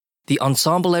The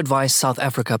Ensemble Advice South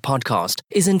Africa podcast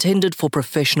is intended for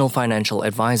professional financial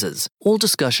advisors. All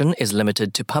discussion is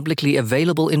limited to publicly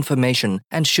available information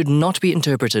and should not be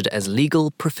interpreted as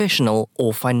legal, professional,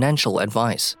 or financial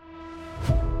advice.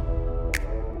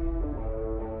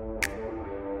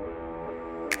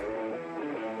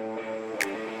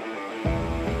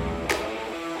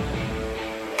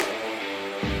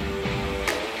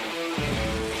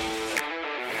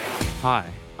 Hi,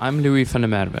 I'm Louis van der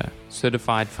Merwe,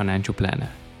 Certified Financial Planner.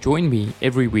 Join me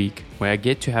every week where I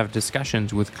get to have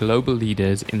discussions with global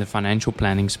leaders in the financial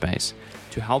planning space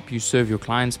to help you serve your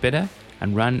clients better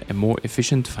and run a more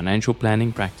efficient financial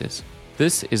planning practice.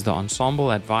 This is the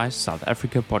Ensemble Advice South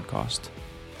Africa podcast.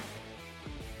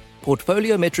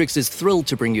 Portfolio Metrics is thrilled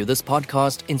to bring you this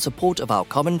podcast in support of our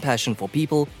common passion for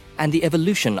people and the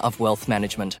evolution of wealth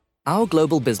management. Our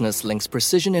global business links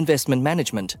precision investment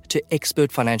management to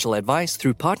expert financial advice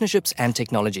through partnerships and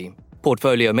technology.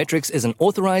 Portfolio Metrics is an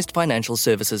authorized financial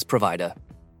services provider.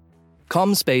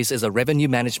 ComSpace is a revenue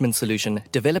management solution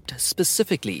developed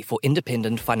specifically for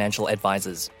independent financial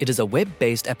advisors. It is a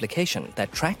web-based application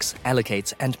that tracks,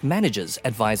 allocates, and manages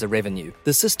advisor revenue.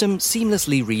 The system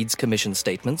seamlessly reads commission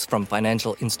statements from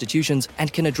financial institutions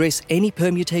and can address any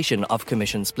permutation of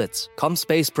commission splits.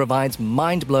 ComSpace provides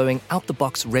mind-blowing,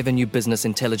 out-the-box revenue business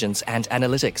intelligence and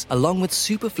analytics, along with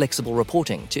super flexible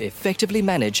reporting to effectively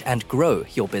manage and grow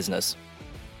your business.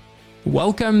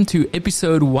 Welcome to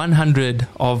episode 100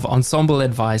 of Ensemble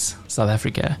Advice South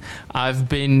Africa. I've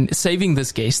been saving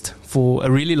this guest for a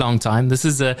really long time. This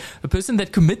is a person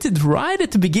that committed right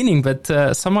at the beginning, but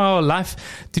somehow life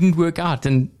didn't work out.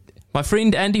 And my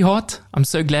friend Andy Hart, I'm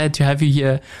so glad to have you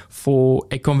here for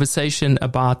a conversation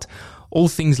about all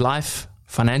things life,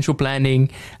 financial planning,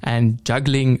 and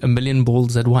juggling a million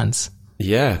balls at once.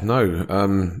 Yeah, no,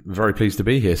 very pleased to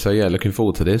be here. So yeah, looking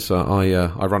forward to this. I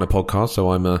run a podcast,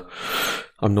 so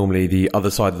I'm normally the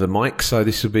other side of the mic. So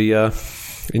this will be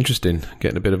interesting,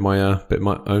 getting a bit of my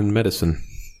own medicine.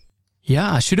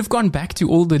 Yeah, I should have gone back to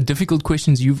all the difficult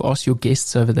questions you've asked your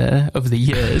guests over the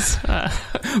years.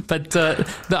 But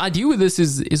the idea with this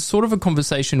is sort of a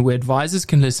conversation where advisors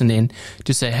can listen in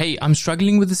to say, hey, I'm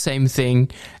struggling with the same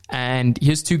thing. And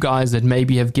here's two guys that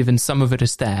maybe have given some of it a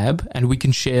stab, and we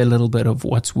can share a little bit of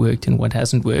what's worked and what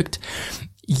hasn't worked.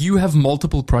 You have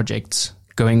multiple projects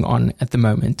going on at the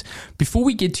moment. Before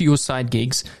we get to your side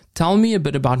gigs, tell me a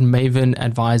bit about Maven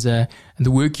Advisor and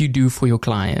the work you do for your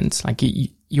clients. Like,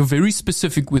 you're very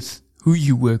specific with who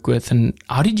you work with, and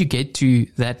how did you get to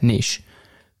that niche?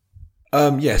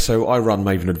 So I run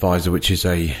Maven Advisor, which is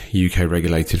a UK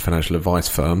regulated financial advice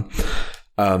firm.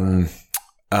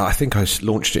 I think I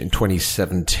launched it in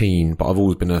 2017, but I've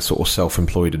always been a sort of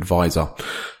self-employed advisor.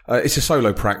 It's a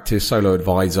solo practice, solo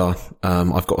advisor.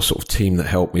 I've got a sort of team that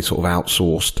help me sort of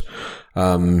outsourced.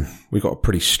 We've got a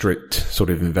pretty strict sort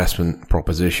of investment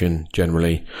proposition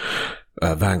generally.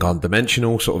 Vanguard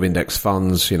Dimensional sort of index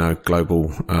funds,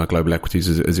 global equities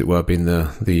as it were, being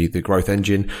the growth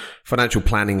engine, financial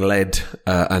planning led,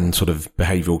 and sort of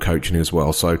behavioral coaching as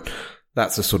well. So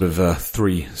that's the sort of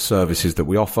three services that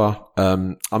we offer.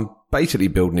 I'm basically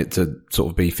building it to sort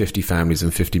of be 50 families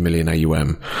and 50 million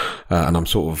AUM. And I'm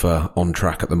sort of on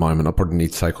track at the moment. I probably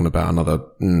need to take on about another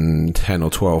 10 or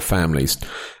 12 families.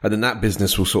 And then that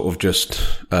business will sort of just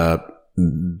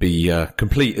be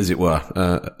complete, as it were.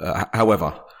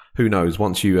 However, who knows?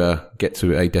 Once you get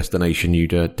to a destination,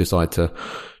 you'd decide to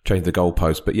change the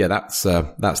goalpost. But yeah, that's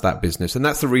that business. And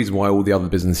that's the reason why all the other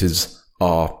businesses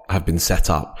have been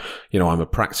set up. I'm a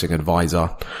practicing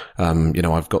advisor.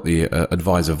 I've got the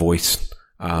advisor voice.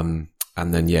 And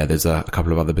then, there's a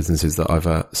couple of other businesses that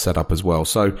I've set up as well.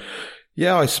 So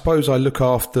yeah, I suppose I look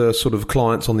after sort of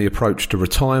clients on the approach to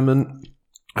retirement.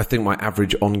 I think my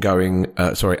average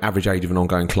age of an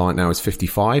ongoing client now is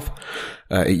 55.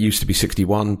 It used to be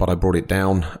 61, but I brought it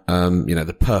down.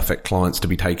 The perfect clients to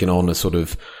be taken on are sort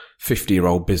of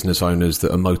 50-year-old business owners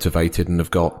that are motivated and have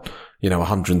got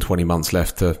 120 months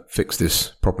left to fix this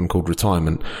problem called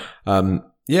retirement.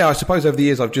 I suppose over the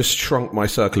years I've just shrunk my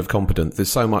circle of competence.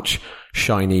 There's so much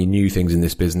shiny new things in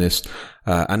this business.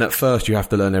 And at first you have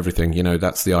to learn everything.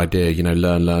 That's the idea,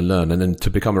 learn. And then to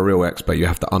become a real expert, you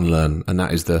have to unlearn. And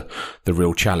that is the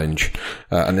real challenge.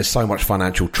 And there's so much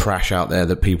financial trash out there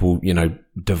that people,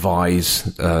 devise,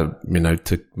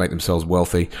 to make themselves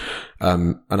wealthy.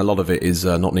 And a lot of it is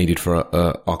not needed for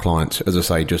our clients. As I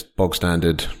say, just bog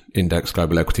standard index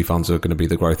global equity funds are going to be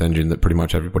the growth engine that pretty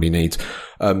much everybody needs.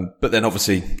 But then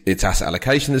obviously it's asset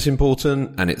allocation that's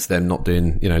important, and it's them not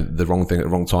doing, the wrong thing at the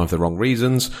wrong time for the wrong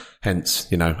reasons. Hence,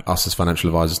 us as financial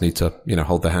advisors need to,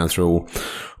 hold their hand through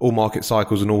all market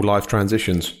cycles and all life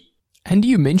transitions. And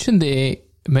you mentioned there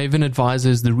Maven Advisor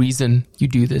is the reason you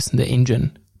do this and the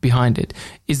engine behind it.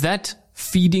 Is that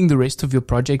feeding the rest of your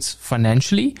projects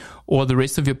financially, or the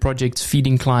rest of your projects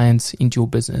feeding clients into your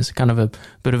business? Kind of a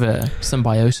bit of a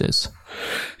symbiosis.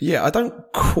 Yeah, I don't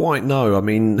quite know. I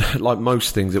mean, like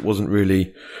most things, it wasn't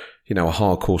really, a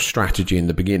hardcore strategy in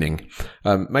the beginning.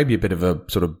 Maybe a bit of a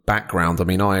sort of background. I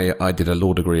mean, I did a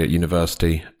law degree at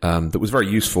university that was very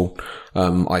useful.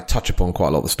 I touch upon quite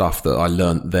a lot of the stuff that I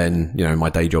learnt then, in my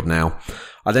day job now.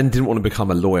 I then didn't want to become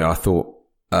a lawyer. I thought,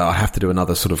 I have to do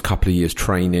another sort of couple of years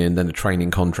training, then a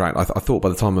training contract. I thought by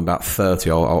the time I'm about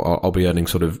 30, I'll be earning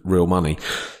sort of real money.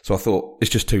 So I thought it's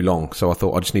just too long. So I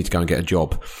thought I just need to go and get a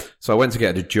job. So I went to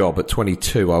get a job at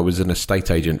 22. I was an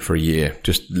estate agent for a year,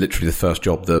 just literally the first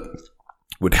job that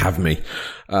would have me.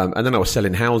 And then I was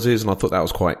selling houses, and I thought that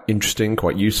was quite interesting,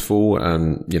 quite useful,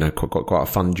 and, quite a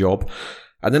fun job.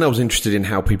 And then I was interested in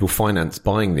how people finance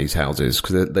buying these houses,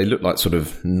 because they look like sort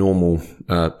of normal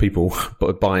people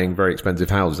but buying very expensive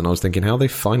houses. And I was thinking, how are they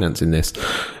financing this?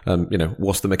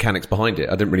 What's the mechanics behind it?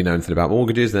 I didn't really know anything about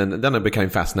mortgages. Then I became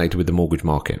fascinated with the mortgage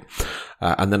market.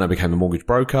 And then I became a mortgage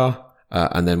broker.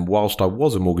 And then whilst I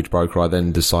was a mortgage broker, I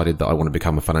then decided that I want to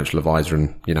become a financial advisor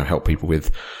and, help people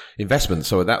with investments.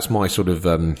 So that's my sort of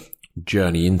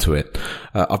journey into it.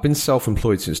 I've been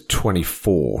self-employed since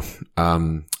 24.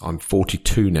 I'm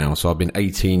 42 now, so I've been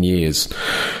 18 years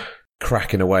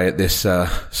cracking away at this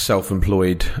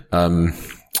self-employed sort of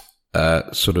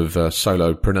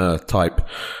solopreneur type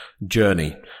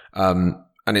journey. And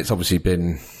it's obviously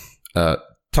been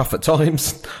tough at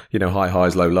times, high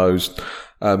highs, low lows.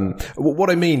 What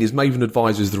I mean is Maven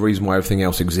Advisor is the reason why everything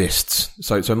else exists.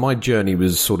 So my journey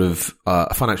was sort of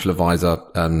a financial advisor.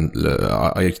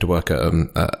 I used to work at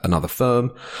another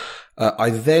firm. I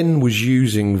then was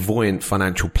using Voyant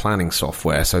financial planning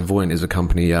software. So Voyant is a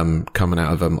company coming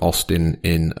out of Austin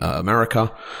in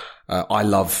America. I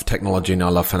love technology and I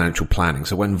love financial planning.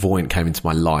 So when Voyant came into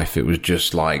my life, it was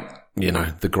just like,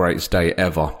 the greatest day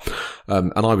ever.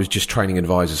 And I was just training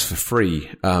advisors for free.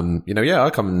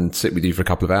 I'll come and sit with you for a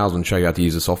couple of hours and show you how to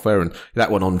use the software. And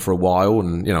that went on for a while.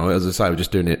 And, as I say, I was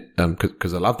just doing it,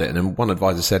 cause I loved it. And then one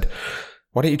advisor said,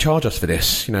 why don't you charge us for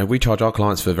this? We charge our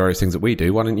clients for various things that we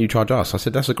do. Why don't you charge us? I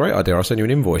said, that's a great idea. I'll send you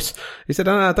an invoice. He said,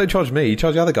 no, don't charge me.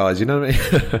 Charge the other guys. You know what I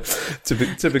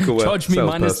mean? Typical charge me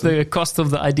minus the cost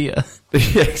of the idea.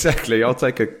 Yeah, exactly. I'll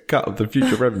take a cut of the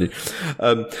future revenue.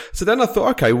 So then I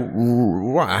thought, okay,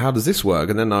 right, how does this work?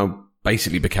 And then I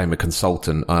basically became a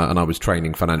consultant, and I was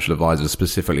training financial advisors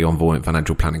specifically on Voyant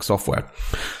financial planning software.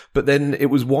 But then it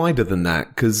was wider than that,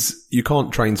 because you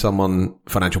can't train someone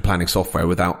financial planning software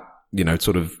without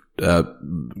sort of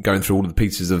going through all of the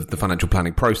pieces of the financial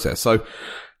planning process. So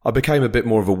I became a bit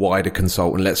more of a wider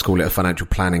consultant. Let's call it a financial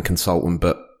planning consultant,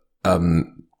 but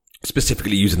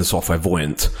specifically using the software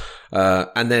Voyant.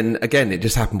 And then again, it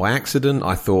just happened by accident.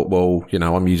 I thought, well,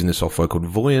 I'm using this software called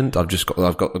Voyant. I've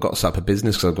got to set up a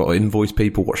business because I've got to invoice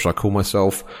people. What should I call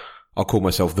myself? I'll call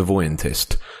myself the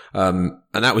Voyantist. And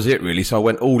that was it really. So I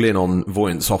went all in on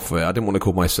Voyant software. I didn't want to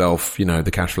call myself,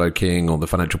 the cash flow king or the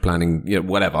financial planning,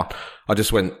 whatever. I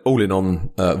just went all in on,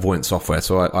 Voyant software.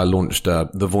 So I launched, the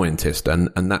Voyantist,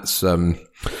 and that's,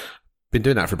 been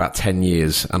doing that for about 10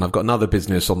 years. And I've got another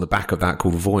business on the back of that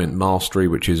called Voyant Mastery,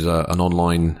 which is an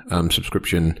online,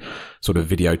 subscription sort of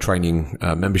video training,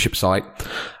 membership site.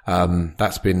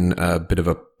 That's been a bit of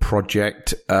a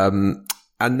project. And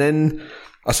then,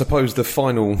 I suppose the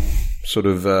final sort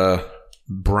of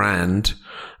brand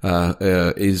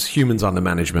is Humans Under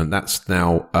Management. That's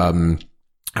now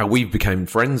how we've become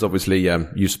friends. Obviously,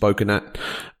 you've spoken at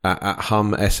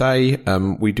HUM SA.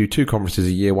 We do 2 conferences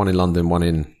a year, one in London, one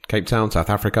in Cape Town,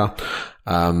 South Africa.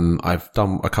 I've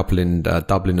done a couple in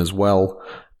Dublin as well.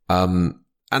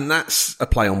 And that's a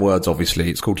play on words, obviously.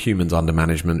 It's called Humans Under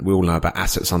Management. We all know about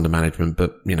assets under management,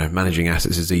 but, managing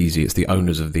assets is easy. It's the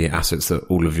owners of the assets that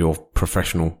all of your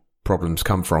professional problems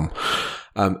come from.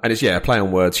 And it's, a play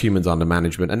on words, Humans Under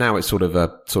Management. And now it's sort of a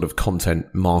content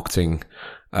marketing,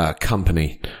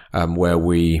 company, where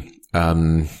we,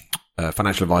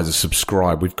 financial advisors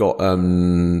subscribe. We've got,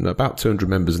 about 200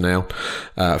 members now,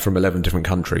 from 11 different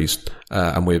countries.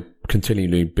 And we're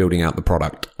continually building out the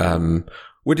product.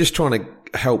 We're just trying to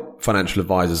help financial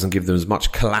advisors and give them as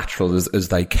much collateral as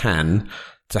they can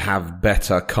to have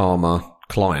better, calmer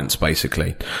clients,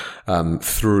 basically,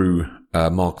 through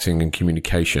marketing and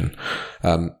communication.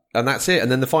 And that's it.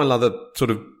 And then the final other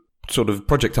sort of sort of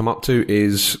project I'm up to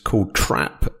is called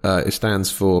TRAP. It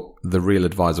stands for the Real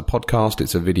Advisor Podcast.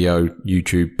 It's a video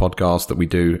YouTube podcast that we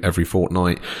do every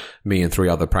fortnight, me and 3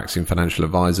 other practicing financial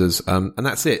advisors. And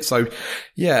that's it. So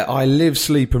yeah, I live,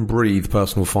 sleep and breathe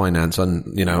personal finance.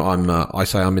 And, you know, I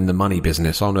say I'm in the money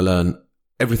business. I want to learn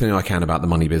everything I can about the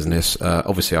money business.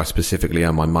 Obviously I specifically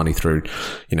earn my money through,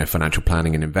 you know, financial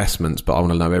planning and investments, but I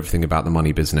want to know everything about the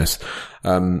money business.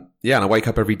 And I wake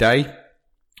up every day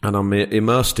and I'm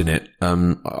immersed in it.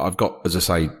 I've got, as I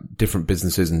say, different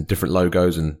businesses and different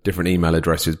logos and different email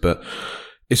addresses, but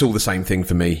it's all the same thing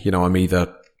for me. You know, I'm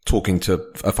either talking to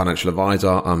a financial advisor,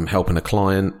 I'm helping a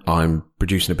client, I'm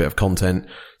producing a bit of content.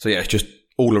 So yeah, it's just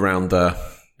all around the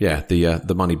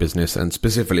money business, and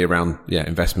specifically around,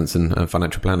 investments and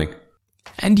financial planning.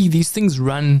 Andy, these things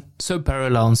run so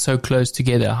parallel and so close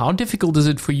together. How difficult is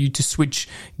it for you to switch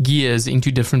gears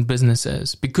into different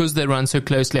businesses? Because they run so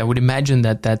closely, I would imagine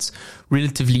that that's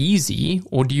relatively easy.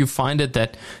 Or do you find it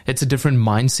that it's a different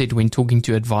mindset when talking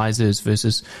to advisors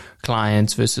versus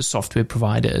clients versus software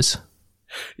providers?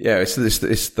 Yeah, it's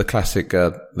the classic,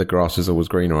 the grass is always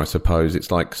greener, I suppose.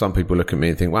 It's like some people look at me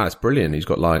and think, wow, it's brilliant. He's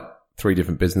got like 3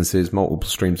 different businesses, multiple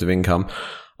streams of income.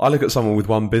 I look at someone with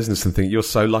one business and think, you're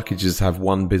so lucky to just have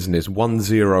one business,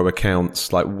 10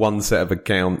 accounts, like one set of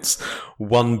accounts,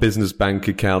 one business bank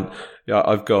account. Yeah,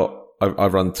 I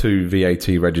run 2 VAT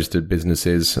registered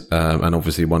businesses, and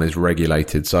obviously one is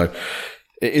regulated. So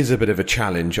it is a bit of a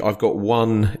challenge. I've got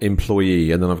 1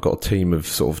 employee and then I've got a team of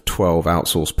sort of 12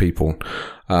 outsourced people.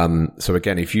 So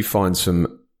again, if you find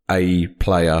some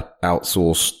A-player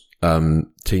outsourced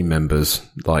team members,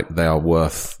 like, they are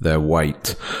worth their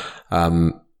weight.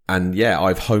 And yeah,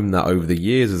 I've honed that over the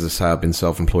years. As I say, I've been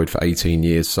self-employed for 18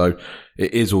 years. So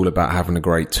it is all about having a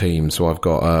great team. So I've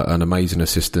got an amazing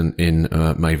assistant in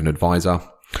Maven Advisor,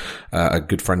 a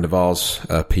good friend of ours,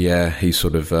 Pierre. He's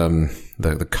sort of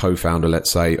the co-founder, let's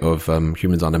say, of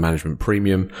Humans Under Management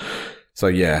Premium. So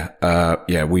yeah,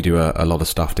 we do a lot of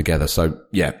stuff together. So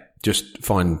yeah, just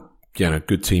find, you know,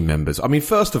 good team members. I mean,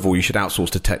 first of all, you should outsource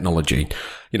to technology.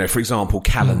 You know, for example,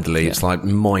 Calendly, it's like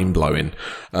mind blowing.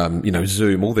 You know,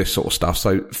 Zoom, all this sort of stuff.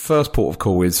 So first port of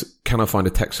call is, can I find a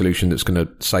tech solution that's going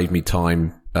to save me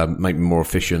time, make me more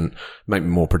efficient, make me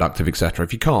more productive, etc.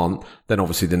 If you can't, then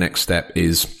obviously the next step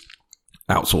is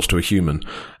outsource to a human,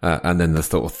 and then the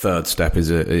sort of third step is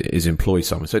employ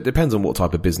someone. So it depends on what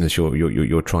type of business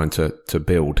you're trying to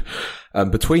build.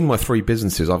 Between my 3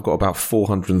 businesses, I've got about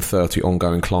 430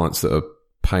 ongoing clients that are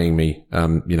paying me,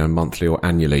 you know, monthly or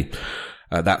annually.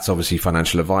 That's obviously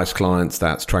financial advice clients,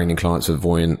 that's training clients at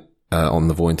Voyant, on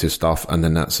the Voyantis stuff, and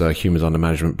then that's Humans Under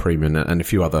Management Premium and a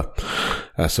few other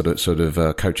sort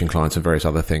of coaching clients and various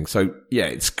other things. So yeah,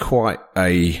 it's quite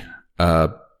a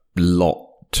lot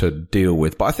to deal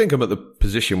with, but I think I'm at the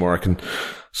position where I can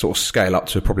sort of scale up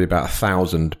to probably about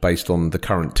 1,000 based on the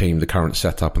current team, the current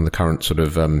setup, and the current sort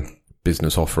of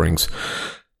business offerings.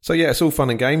 So yeah, it's all fun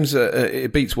and games.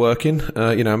 It beats working.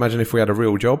 You know, imagine if we had a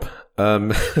real job.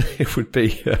 It would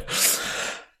be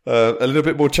a little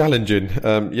bit more challenging.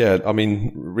 Yeah, I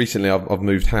mean, recently I've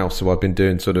moved house, so I've been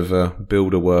doing sort of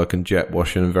builder work and jet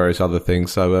washing and various other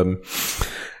things. So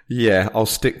yeah, I'll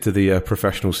stick to the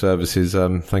professional services.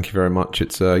 Thank you very much.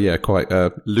 It's quite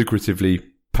lucratively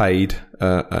paid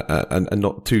and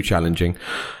not too challenging.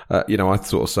 You know, I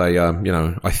sort of say, you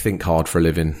know, I think hard for a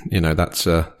living. You know, that's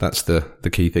the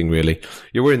key thing, really.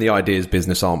 Yeah, we're in the ideas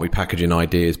business, aren't we? Packaging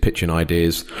ideas, pitching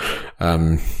ideas.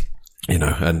 You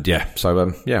know, and yeah,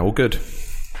 so yeah, all good.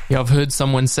 Yeah, I've heard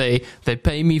someone say they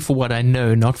pay me for what I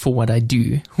know, not for what I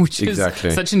do, which is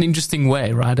such an interesting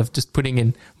way, right, of just putting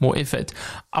in more effort.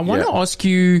 I want to ask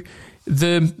you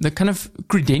the kind of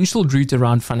credentialed route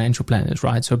around financial planners,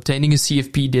 right? So obtaining a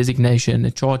CFP designation,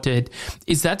 a chartered,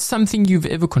 is that something you've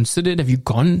ever considered? Have you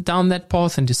gone down that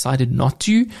path and decided not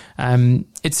to?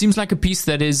 It seems like a piece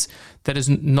that is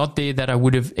not there that I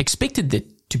would have expected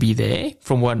it to be there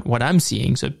from what I'm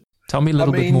seeing. So tell me a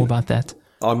little bit more about that.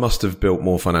 I must have built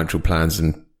more financial plans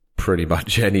than pretty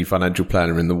much any financial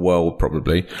planner in the world,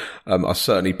 probably. I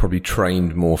certainly probably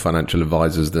trained more financial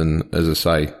advisors than, as I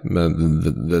say,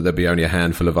 there'd be only a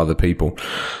handful of other people.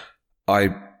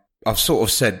 I've sort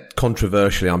of said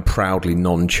controversially, I'm proudly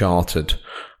non-chartered.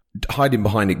 Hiding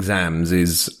behind exams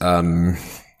is,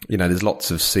 you know, there's lots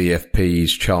of CFPs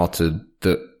chartered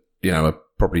that, you know, are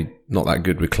probably not that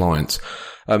good with clients.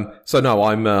 So no,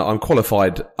 I'm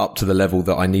qualified up to the level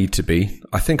that I need to be.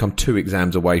 I think I'm 2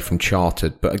 exams away from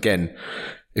chartered. But again,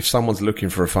 if someone's looking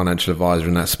for a financial advisor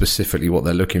and that's specifically what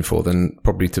they're looking for, then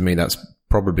probably to me that's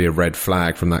probably a red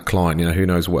flag from that client. You know, who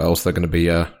knows what else they're going to be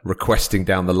requesting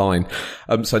down the line.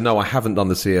 So no, I haven't done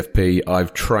the CFP.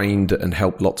 I've trained and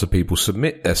helped lots of people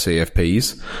submit their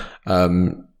CFPs,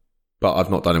 but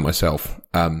I've not done it myself.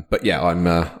 But yeah,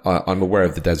 I'm aware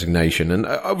of the designation, and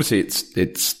obviously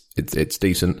it's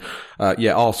decent.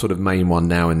 Yeah, our sort of main one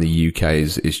now in the UK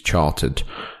is chartered.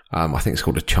 I think it's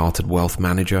called a chartered wealth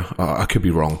manager. I could be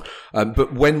wrong.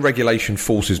 But when regulation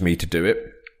forces me to do it,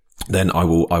 then I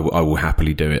will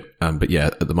happily do it. But yeah,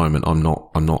 at the moment, I'm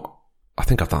not, I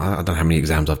think I don't know how many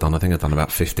exams I've done. I think I've done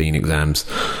about 15 exams.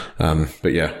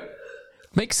 But yeah.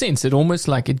 Makes sense. It almost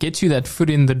like it gets you that foot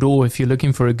in the door if you're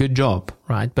looking for a good job,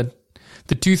 right? But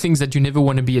the two things that you never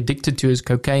want to be addicted to is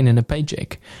cocaine and a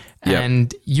paycheck. Yeah.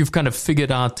 And you've kind of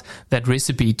figured out that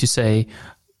recipe to say,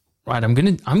 right, I'm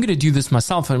gonna do this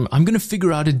myself. I'm gonna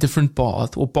figure out a different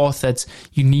path, or path that's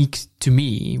unique to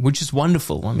me, which is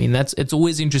wonderful. I mean, it's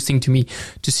always interesting to me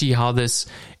to see how this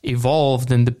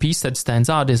evolved, and the piece that stands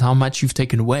out is how much you've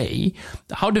taken away.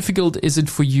 How difficult is it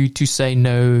for you to say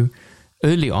no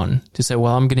early on, to say,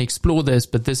 well, I'm going to explore this,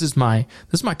 but this is my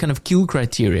kind of kill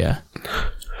criteria?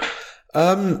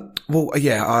 Well,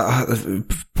 yeah,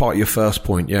 part of your first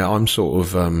point, yeah, I'm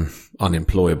sort of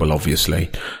unemployable, obviously,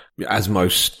 as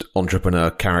most entrepreneur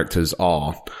characters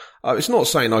are. It's not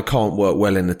saying I can't work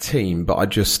well in a team, but I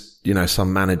just, you know,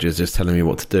 some managers just telling me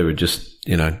what to do and just,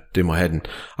 you know, do my head. And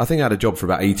I think I had a job for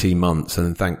about 18 months,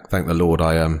 and thank the Lord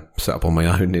I set up on my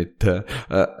own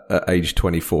at age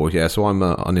 24. Yeah, so I'm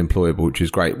unemployable, which is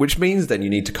great, which means then you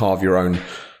need to carve your own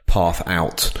path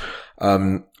out.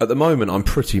 At the moment, I'm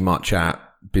pretty much at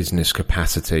business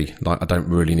capacity. Like, I don't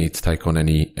really need to take on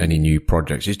any new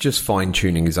projects. It's just fine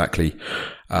tuning exactly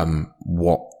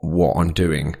what I'm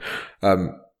doing.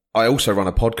 I also run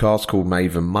a podcast called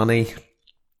Maven Money.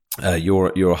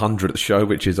 You're 100th show,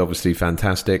 which is obviously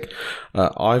fantastic.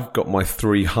 I've got my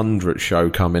 300th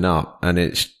show coming up, and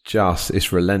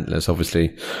it's relentless.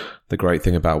 Obviously, the great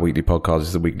thing about a weekly podcast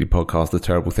is a weekly podcast. The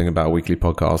terrible thing about a weekly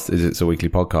podcast is it's a weekly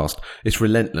podcast. It's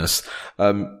relentless.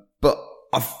 But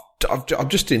I'm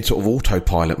just in sort of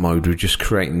autopilot mode with just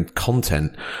creating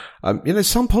content. You know,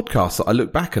 some podcasts that I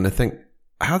look back and I think,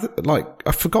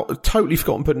 totally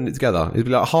forgotten putting it together. It'd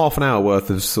be like half an hour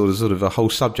worth of sort of a whole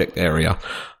subject area.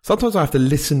 Sometimes I have to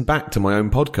listen back to my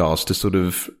own podcast to sort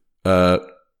of,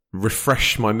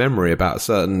 refresh my memory about a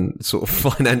certain sort of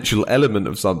financial element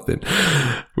of something,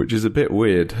 which is a bit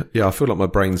weird. Yeah, I feel like my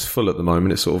brain's full at the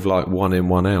moment. It's sort of like one in,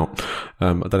 one out.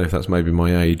 I don't know if that's maybe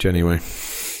my age anyway.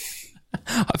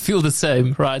 I feel the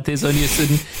same, right? There's only a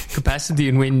certain capacity,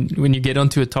 and when you get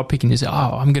onto a topic and you say,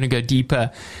 oh, I'm going to go deeper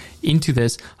into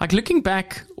this. Like, looking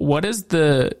back, what is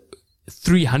the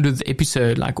 300th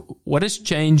episode? Like, what has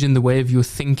changed in the way of your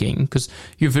thinking? Because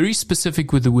you're very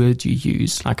specific with the words you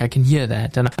use. Like, I can hear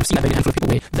that. And I've seen that in a handful of people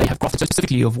where they have crafted so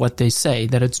specifically of what they say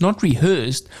that it's not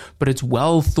rehearsed, but it's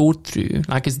well thought through.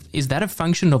 Like, is that a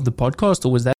function of the podcast,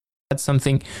 or was that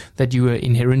something that you were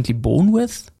inherently born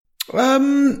with?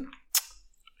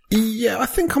 Yeah, I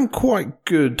think I'm quite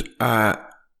good at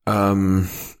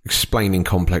explaining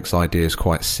complex ideas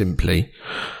quite simply.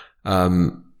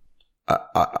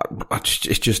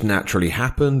 It's just naturally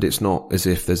happened. It's not as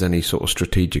if there's any sort of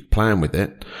strategic plan with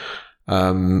it.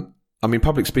 I mean,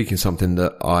 public speaking is something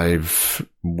that I've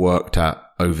worked at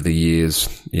over the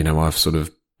years. You know, I've sort of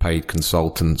paid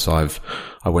consultants. I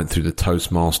went through the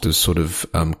Toastmasters sort of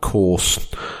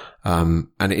course. And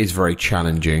it is very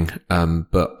challenging.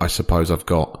 But I suppose I've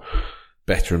got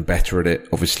better and better at it,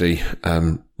 obviously,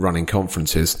 running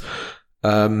conferences.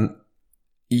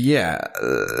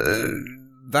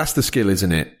 That's the skill,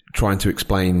 isn't it? Trying to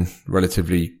explain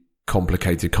relatively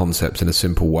complicated concepts in a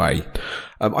simple way.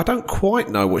 I don't quite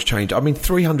know what's changed. I mean,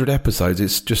 300 episodes,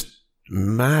 it's just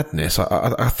madness.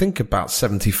 I think about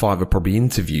 75 are probably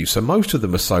interviews. So most of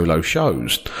them are solo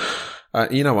shows.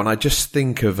 You know, and I just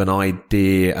think of an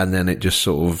idea and then it just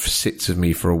sort of sits with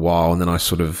me for a while, and then I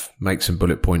sort of make some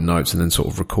bullet point notes and then sort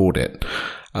of record it.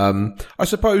 I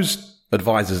suppose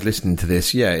advisors listening to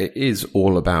this, yeah, it is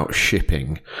all about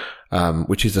shipping,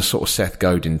 which is a sort of Seth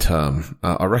Godin term.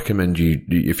 I recommend you,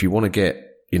 if you want to get,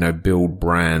 you know, build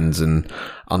brands and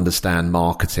understand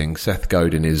marketing, Seth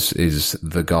Godin is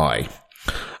the guy.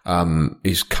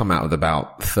 He's come out with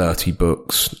about 30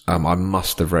 books. I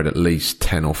must have read at least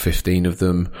 10 or 15 of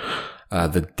them.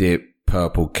 The Dip,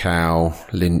 Purple Cow,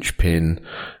 Linchpin,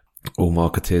 All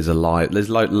Marketeers Are Lie. There's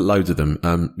loads of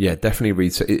them. Yeah, definitely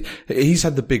read. He's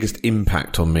had the biggest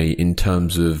impact on me in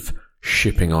terms of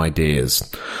shipping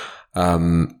ideas.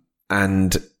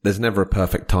 And there's never a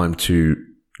perfect time to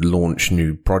launch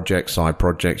new projects, side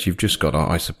projects. You've just got to,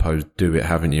 I suppose, do it,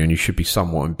 haven't you? And you should be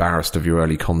somewhat embarrassed of your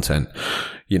early content,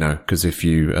 because if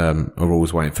you are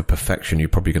always waiting for perfection, you're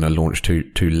probably going to launch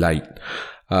too late.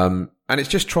 And it's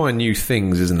just trying new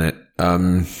things, isn't it?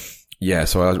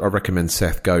 So I recommend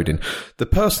Seth Godin. The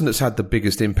person that's had the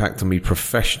biggest impact on me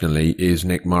professionally is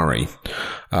Nick Murray.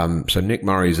 So Nick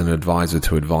Murray is an advisor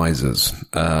to advisors.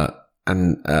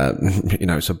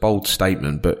 It's a bold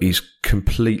statement, but he's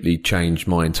completely changed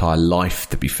my entire life,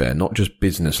 to be fair, not just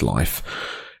business life.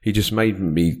 He just made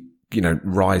me,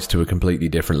 rise to a completely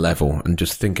different level and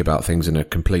just think about things in a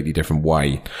completely different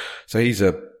way. So he's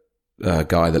a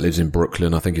guy that lives in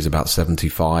Brooklyn. I think he's about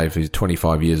 75. He's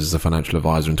 25 years as a financial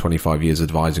advisor and 25 years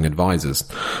advising advisors.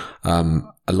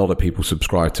 A lot of people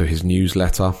subscribe to his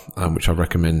newsletter, which I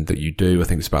recommend that you do. I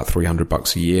think it's about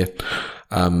 $300 a year.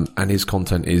 And his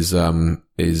content is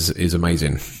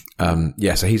amazing.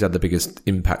 So he's had the biggest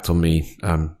impact on me,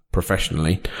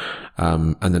 professionally.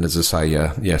 And then as I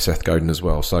say, Seth Godin as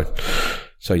well. So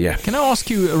yeah. Can I ask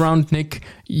you around Nick,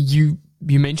 you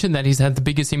mentioned that he's had the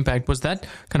biggest impact. Was that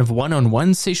kind of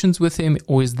one-on-one sessions with him,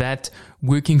 or is that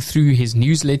working through his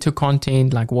newsletter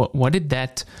content? Like what did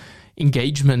that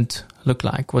engagement look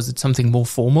like? Was it something more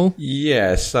formal?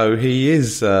 Yeah, so he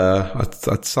is,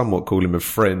 I'd somewhat call him a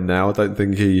friend now. I don't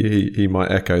think he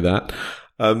might echo that.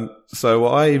 So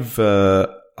I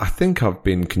think I've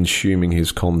been consuming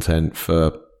his content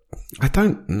for, I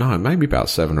don't know, maybe about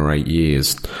 7 or 8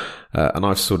 years. And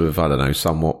I've sort of,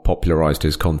 somewhat popularized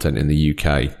his content in the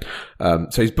UK.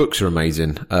 So his books are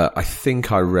amazing. I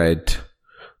think I read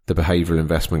The Behavioral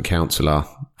Investment Counselor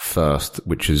first,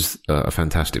 which is a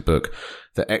fantastic book.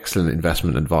 The Excellent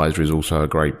Investment Advisor is also a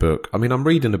great book. I mean, I'm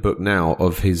reading a book now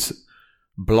of his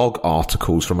blog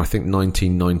articles from, I think,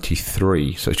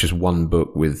 1993. So it's just one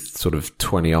book with sort of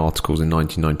 20 articles in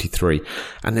 1993.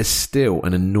 And there's still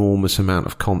an enormous amount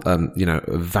of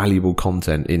valuable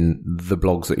content in the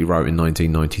blogs that he wrote in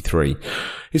 1993.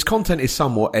 His content is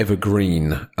somewhat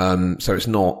evergreen. So it's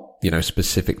not,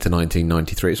 specific to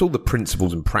 1993. It's all the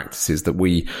principles and practices that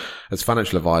we as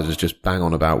financial advisors just bang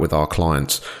on about with our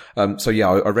clients. I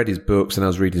read his books and I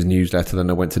was reading his newsletter.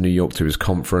 Then I went to New York to his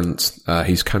conference.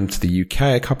 He's come to the UK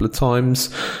a couple of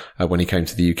times. When he came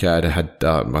to the UK,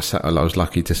 I was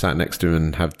lucky to sat next to him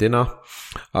and have dinner.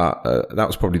 That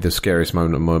was probably the scariest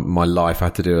moment of my life. I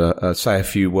had to say a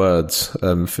few words,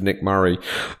 for Nick Murray,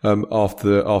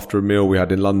 after a meal we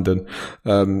had in London.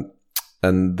 And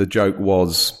the joke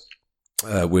was,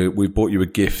 we bought you a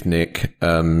gift, Nick.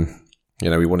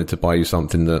 We wanted to buy you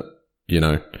something that you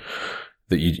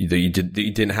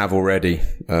didn't have already.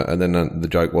 And then the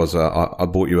joke was, I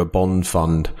bought you a bond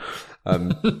fund.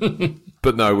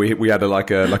 But no, we had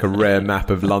a rare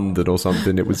map of London or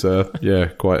something. It was,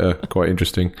 quite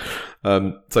interesting.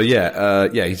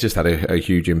 He's just had a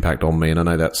huge impact on me. And I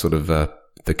know that's sort of,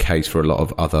 the case for a lot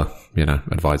of other,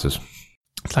 advisors.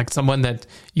 It's like someone that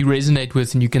you resonate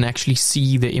with and you can actually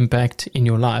see the impact in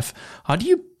your life. How do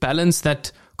you balance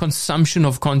that consumption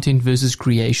of content versus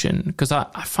creation? Because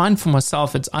I find for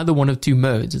myself, it's either one of two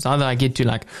modes. It's either I get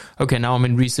to okay, now I'm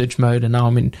in research mode and now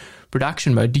I'm in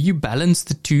production mode. Do you balance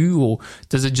the two, or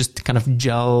does it just kind of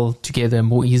gel together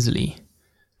more easily?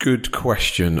 Good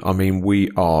question. I mean,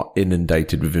 we are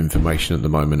inundated with information at the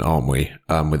moment, aren't we?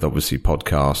 With obviously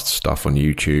podcasts, stuff on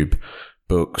YouTube,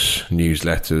 books,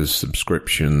 newsletters,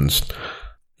 subscriptions.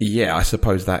 Yeah, I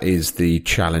suppose that is the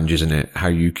challenge, isn't it? How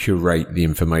you curate the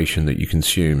information that you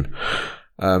consume.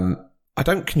 I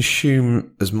don't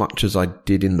consume as much as I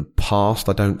did in the past,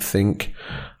 I don't think.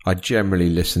 I generally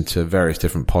listen to various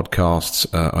different podcasts.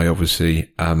 I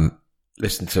obviously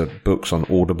listen to books on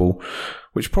Audible,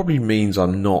 which probably means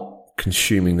I'm not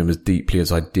consuming them as deeply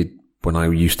as I did when I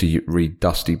used to read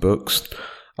dusty books.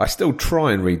 I still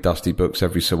try and read dusty books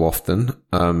every so often,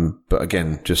 but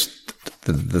again, just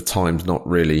the time's not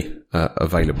really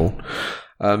available.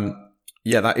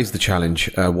 That is the challenge,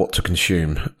 what to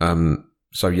consume.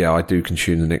 I do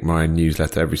consume the Nick Murray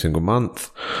newsletter every single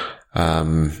month,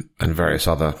 and various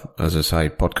other, as I say,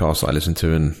 podcasts I listen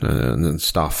to and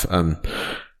stuff.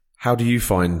 How do you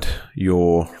find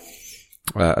your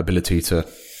ability to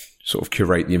sort of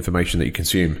curate the information that you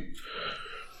consume?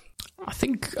 I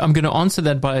think I'm going to answer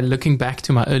that by looking back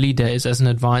to my early days as an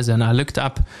advisor. And I looked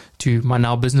up to my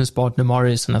now business partner,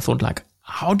 Morris, and I thought,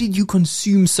 how did you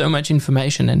consume so much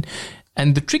information?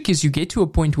 And the trick is you get to a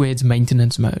point where it's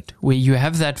maintenance mode, where you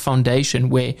have that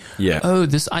foundation where,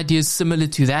 this idea is similar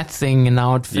to that thing and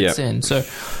now it fits in. So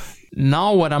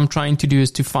now what I'm trying to do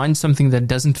is to find something that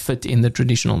doesn't fit in the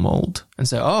traditional mold and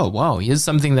say, oh, wow, here's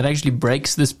something that actually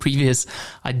breaks this previous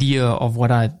idea of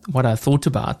what I thought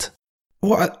about.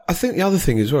 Well, I think the other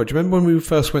thing as well, do you remember when we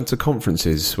first went to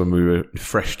conferences, when we were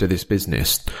fresh to this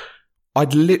business?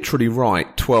 I'd literally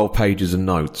write 12 pages of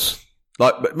notes,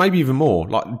 like maybe even more.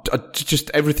 Like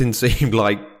just everything seemed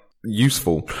like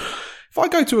useful. If I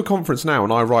go to a conference now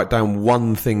and I write down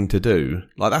one thing to do,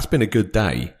 like that's been a good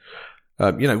day.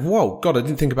 Whoa, God, I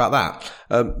didn't think about that.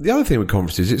 The other thing with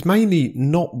conferences, it's mainly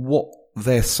not what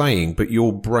they're saying, but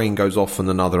your brain goes off on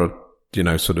another,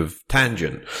 sort of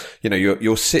tangent.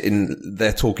 You're sitting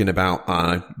there talking about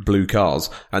blue cars,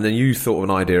 and then you thought of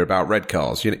an idea about red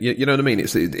cars. You know what I mean?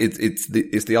 It's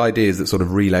the ideas that sort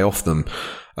of relay off them.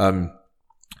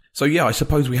 So yeah, I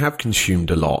suppose we have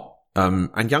consumed a lot.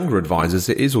 And younger advisors,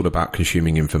 it is all about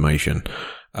consuming information.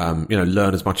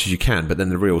 Learn as much as you can, but then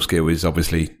the real skill is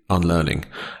obviously unlearning.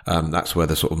 That's where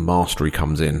the sort of mastery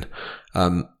comes in.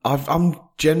 I'm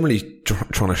generally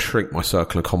trying to shrink my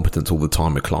circle of competence all the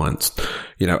time with clients.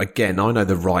 Again, I know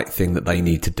the right thing that they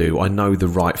need to do. I know the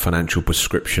right financial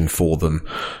prescription for them.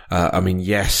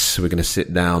 Yes, we're going to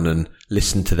sit down and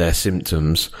listen to their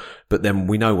symptoms, but then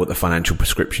we know what the financial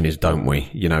prescription is, don't we?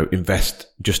 Invest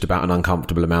just about an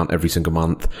uncomfortable amount every single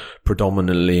month,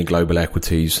 predominantly in global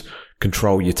equities.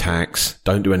 Control your tax.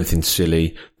 Don't do anything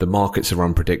silly. The markets are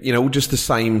unpredictable. Just the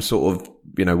same sort of,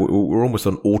 we're almost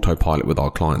on autopilot with our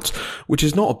clients, which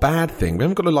is not a bad thing. We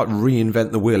haven't got to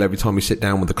reinvent the wheel every time we sit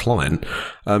down with a client.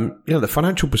 The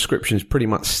financial prescription is pretty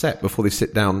much set before they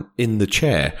sit down in the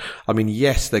chair.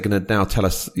 Yes, they're going to now tell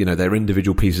us, their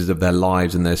individual pieces of their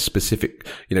lives and their specific,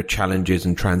 challenges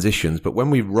and transitions. But when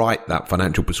we write that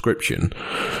financial prescription,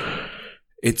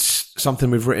 it's something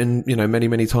we've written, many,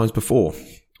 many times before.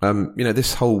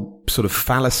 This whole sort of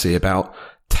fallacy about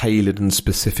tailored and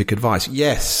specific advice.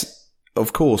 Yes,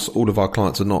 of course, all of our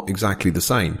clients are not exactly the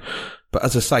same. But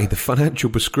as I say, the financial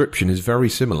prescription is very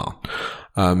similar.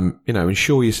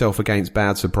 Insure yourself against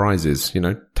bad surprises,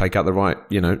 take out the right,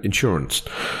 insurance.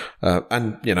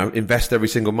 Invest every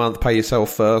single month, pay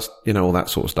yourself first, all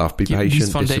that sort of stuff. Be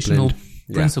patient, disciplined.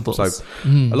 Principles. Yeah. So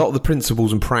a lot of the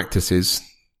principles and practices,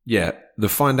 the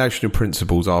foundational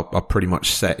principles are pretty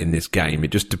much set in this game.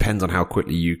 It just depends on how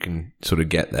quickly you can sort of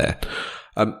get there.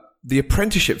 The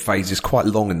apprenticeship phase is quite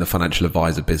long in the financial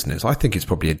advisor business. I think it's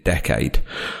probably a decade,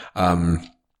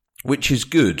 which is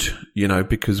good,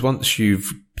 because once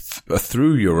you've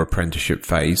through your apprenticeship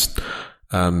phase,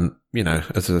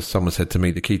 as someone said to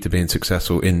me, the key to being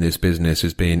successful in this business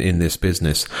is being in this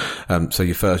business. So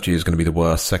your first year is going to be the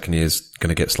worst. Second year is going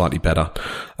to get slightly better.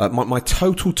 My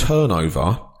total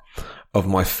turnover of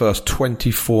my first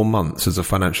 24 months as a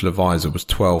financial advisor was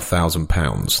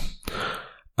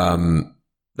 £12,000.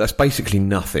 That's basically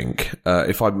nothing.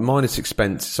 If I minus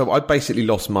expense, so I basically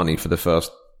lost money for the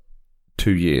first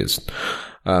 2 years.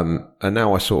 And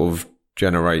now I sort of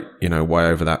generate, way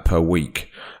over that per week.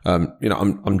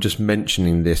 I'm just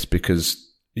mentioning this because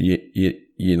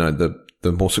the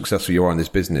more successful you are in this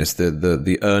business,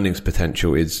 the earnings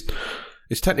potential is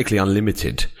technically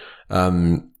unlimited.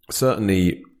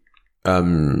 Certainly,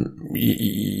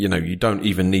 you don't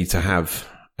even need to have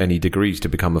any degrees to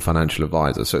become a financial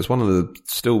advisor. So it's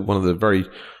still one of the very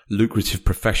lucrative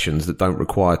professions that don't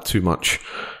require too much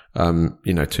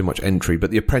entry.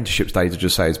 But the apprenticeship stage, I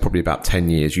just say, is probably about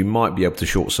 10 years. You might be able to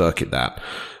short circuit that.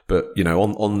 But,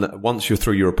 once you're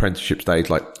through your apprenticeship stage,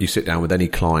 like you sit down with any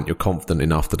client, you're confident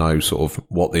enough to know sort of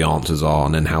what the answers are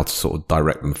and then how to sort of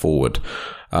direct them forward.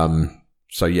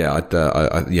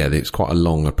 It's quite a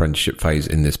long apprenticeship phase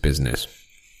in this business.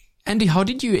 Andy, how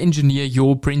did you engineer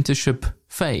your apprenticeship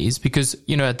phase? Because,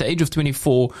 at the age of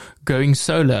 24, going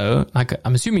solo,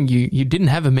 I'm assuming you didn't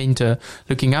have a mentor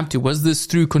looking up to. Was this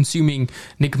through consuming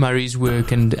Nick Murray's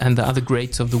work and the other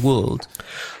greats of the world?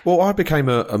 Well, I became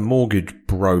a mortgage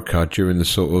broker during the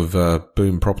sort of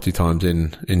boom property times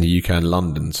in the UK and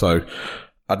London. So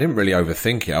I didn't really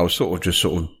overthink it. I was sort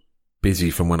of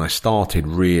busy from when I started,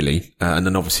 really. And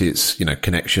then obviously it's,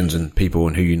 connections and people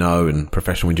and who you know and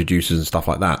professional introducers and stuff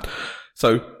like that.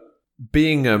 So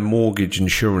being a mortgage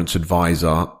insurance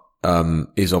advisor,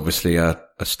 is obviously a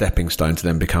stepping stone to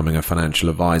then becoming a financial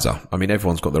advisor.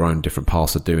 Everyone's got their own different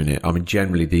paths of doing it.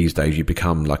 Generally these days you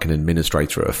become like an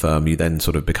administrator at a firm. You then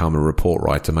sort of become a report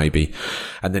writer maybe,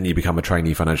 and then you become a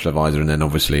trainee financial advisor and then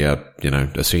obviously a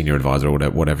senior advisor or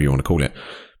whatever you want to call it.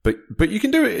 But you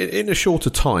can do it in a shorter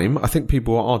time. I think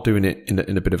people are doing it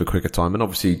in a bit of a quicker time, and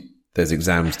obviously there's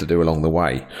exams to do along the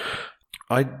way.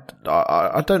 I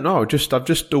don't know. I've just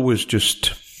always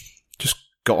just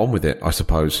got on with it, I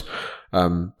suppose.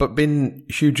 But been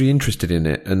hugely interested in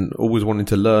it and always wanting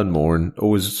to learn more and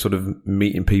always sort of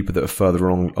meeting people that are further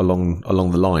along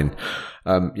the line.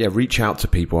 Reach out to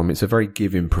people. It's a very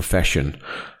giving profession.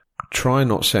 try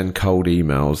not send cold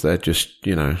emails. They're just,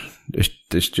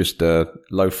 it's just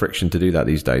low friction to do that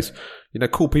these days.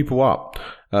 Call people up,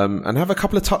 and have a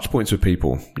couple of touch points with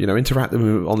people, interact with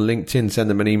them on LinkedIn, send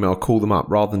them an email, call them up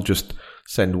rather than just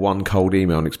send one cold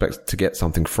email and expect to get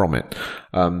something from it.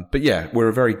 But yeah, we're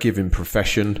a very giving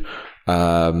profession. We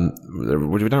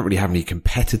don't really have any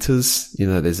competitors.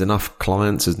 There's enough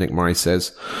clients, as Nick Murray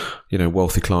says.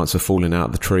 Wealthy clients are falling out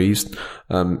of the trees.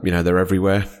 They're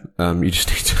everywhere. You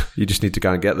just need to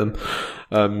go and get them.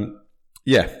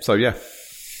 So yeah.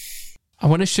 I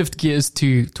want to shift gears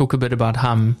to talk a bit about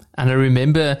Hum. And I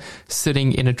remember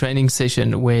sitting in a training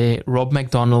session where Rob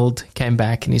McDonald came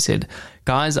back and he said,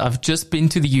 guys, I've just been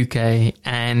to the UK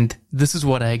and this is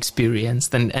what I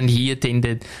experienced. And he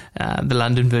attended the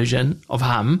London version of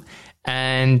Hum.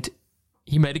 And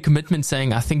he made a commitment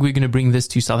saying, I think we're going to bring this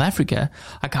to South Africa.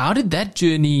 Like, how did that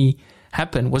journey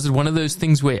happen? Was it one of those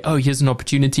things where, here's an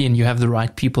opportunity and you have the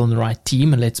right people and the right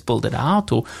team and let's build it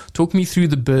out? Or talk me through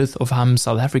the birth of Hum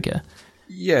South Africa.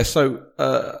 Yeah, so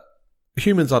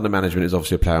humans under management is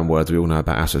obviously a play on words. We all know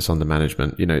about assets under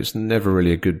management. It's never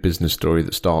really a good business story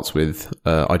that starts with,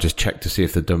 I just checked to see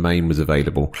if the domain was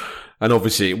available. And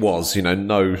obviously it was,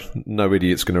 no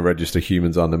idiot's going to register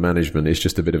humans under management. It's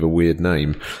just a bit of a weird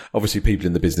name. Obviously people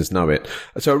in the business know it.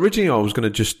 So originally I was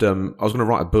going to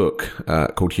write a book,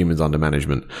 called Humans Under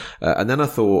Management. And then I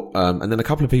thought, and then a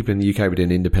couple of people in the UK were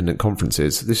doing independent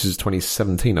conferences. This is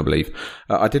 2017, I believe.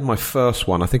 I did my first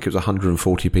one. I think it was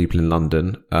 140 people in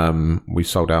London. We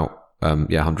sold out,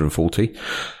 140.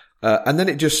 And then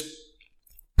it just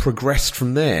progressed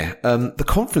from there. The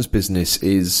conference business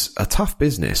is a tough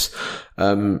business.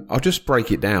 I'll just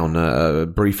break it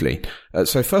down briefly.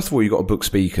 So first of all, you've got to book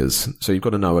speakers. So you've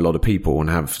got to know a lot of people and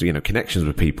have, connections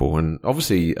with people. And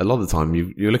obviously a lot of the time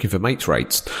you're looking for mates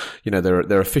rates.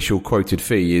 Their official quoted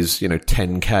fee is,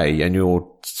 10K, and you're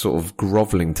sort of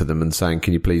groveling to them and saying,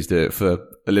 can you please do it for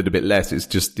a little bit less? It's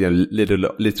just,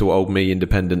 little old me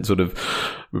independent sort of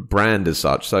brand as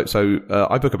such. So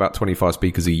I book about 25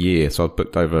 speakers a year. So I've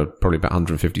booked over probably about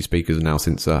 150 speakers now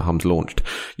since Hum's launched.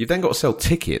 You've then got to sell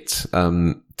tickets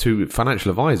to financial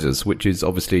advisors, which is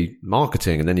obviously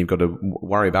marketing, and then you've got to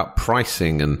worry about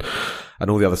pricing and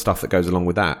all the other stuff that goes along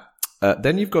with that.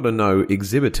 Then you've got to know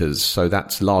exhibitors, so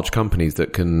that's large companies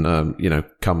that can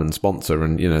come and sponsor,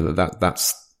 and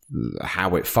that's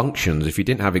how it functions. If you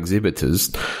didn't have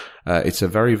exhibitors, it's a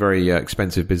very, very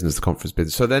expensive business, the conference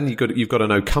business. So then you've got to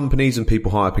know companies and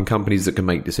people high up in companies that can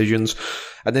make decisions,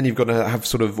 and then you've got to have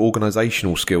sort of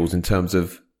organizational skills in terms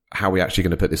of how we're actually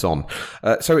going to put this on.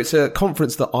 So it's a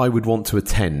conference that I would want to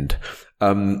attend.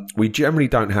 We generally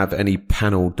don't have any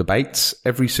panel debates.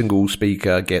 Every single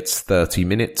speaker gets 30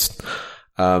 minutes.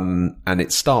 And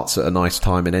it starts at a nice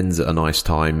time and ends at a nice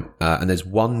time. And there's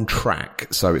one track.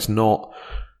 So it's not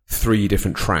 3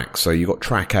 different tracks. So you've got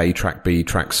track A, track B,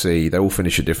 track C. They all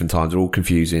finish at different times. They're all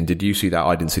confusing. Did you see that?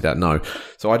 I didn't see that. No.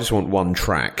 So I just want one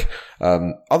track.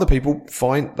 Other people,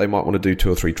 fine. They might want to do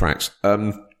 2 or 3 tracks.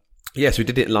 Yes, we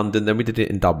did it in London, then we did it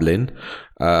in Dublin,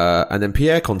 and then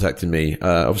Pierre contacted me,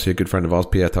 obviously a good friend of ours,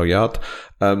 Pierre Talliard,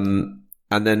 and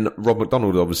then Rob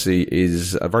McDonald obviously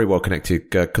is a very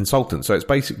well-connected consultant, so it's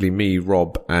basically me,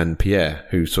 Rob, and Pierre,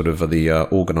 who sort of are the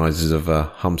organisers of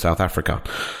Hum South Africa,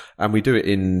 and we do it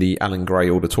in the Alan Gray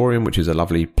Auditorium, which is a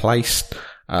lovely place.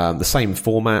 The same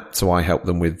format, so I help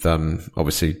them with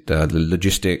obviously the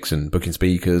logistics and booking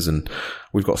speakers, and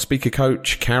we've got a speaker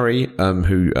coach, Carrie,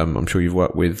 who I'm sure you've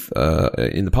worked with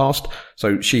in the past.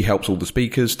 So she helps all the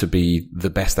speakers to be the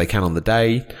best they can on the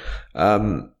day.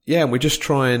 And we just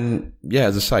try and,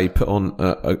 as I say, put on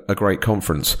a great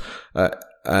conference.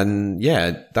 And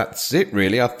that's it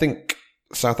really. I think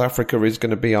South Africa is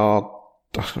going to be our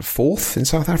 4th in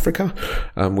South Africa,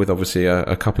 with obviously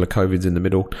a couple of COVIDs in the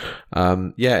middle.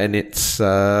 And it's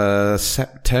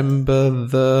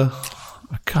September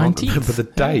I can't 19th. Remember the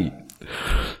date.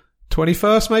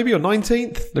 21st maybe, or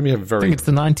 19th? Let me have I think it's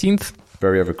the 19th.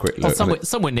 Very ever quick look.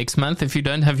 Somewhere next month. If you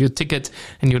don't have your ticket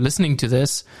and you're listening to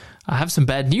this, I have some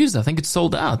bad news. I think it's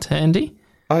sold out, Andy.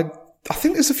 I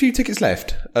think there's a few tickets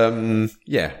left.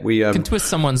 We can twist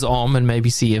someone's arm and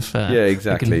maybe see if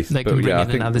exactly. they can bring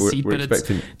in another seat. We're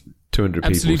expecting 200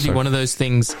 people. Absolutely, one of those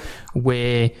things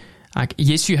where,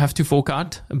 yes, you have to fork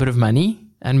out a bit of money,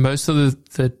 and most of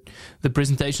the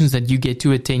presentations that you get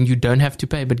to attend, you don't have to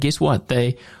pay. But guess what?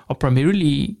 They are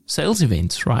primarily sales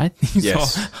events, right? These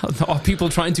are people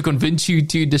trying to convince you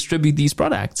to distribute these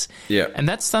products. Yeah, and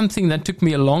that's something that took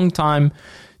me a long time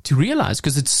to realize,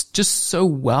 because it's just so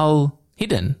well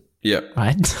hidden. Yeah.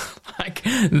 Right?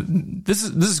 This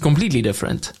is completely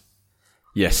different.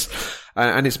 Yes.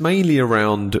 And it's mainly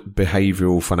around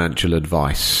behavioral financial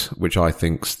advice, which I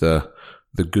think's the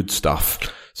good stuff.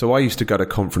 So I used to go to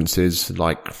conferences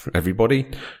like everybody,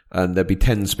 and there'd be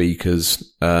 10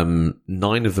 speakers. 9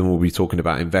 of them will be talking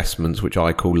about investments, which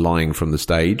I call lying from the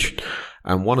stage.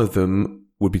 And one of them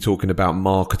would be talking about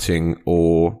marketing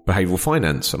or behavioral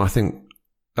finance. And I think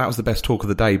that was the best talk of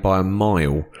the day by a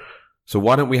mile. So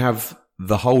why don't we have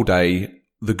the whole day,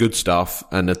 the good stuff,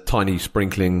 and a tiny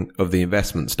sprinkling of the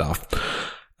investment stuff?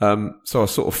 So I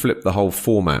sort of flipped the whole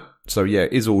format. So yeah,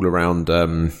 it is all around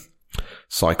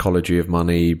psychology of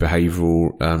money,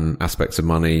 behavioral aspects of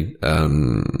money,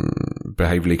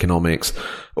 behavioral economics,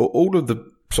 all of the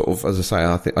sort of, as I say,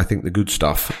 I think the good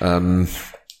stuff.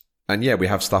 And yeah, we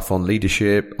have stuff on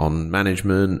leadership, on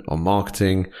management, on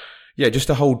marketing. Yeah, just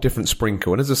a whole different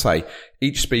sprinkle. And as I say,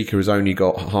 each speaker has only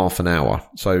got half an hour.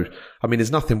 So, I mean,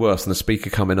 there's nothing worse than a speaker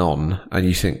coming on and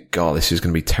you think, God, this is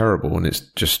going to be terrible. And it's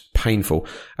just painful.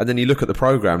 And then you look at the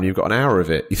program and you've got an hour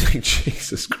of it. You think,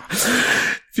 Jesus Christ.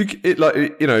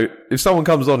 If someone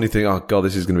comes on, you think, oh God,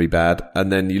 this is going to be bad.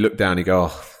 And then you look down and you go,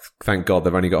 oh, thank God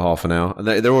they've only got half an hour. And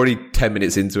they're already 10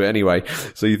 minutes into it anyway.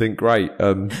 So you think, great,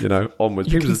 onwards.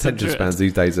 People's attention spans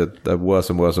these days are worse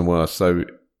and worse and worse. So,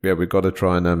 yeah, we've got to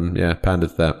try and, pander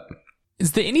to that.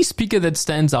 Is there any speaker that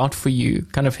stands out for you,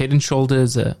 kind of head and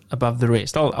shoulders above the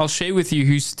rest? I'll share with you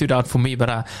who stood out for me, but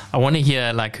I want to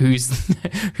hear, like, who's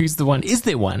the one? Is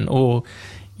there one? Or,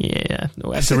 yeah,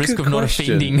 at the risk of not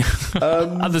offending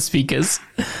other speakers.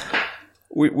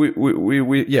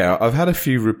 I've had a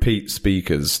few repeat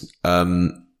speakers. I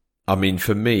mean,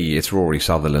 for me, it's Rory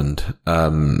Sutherland.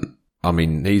 I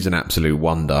mean, he's an absolute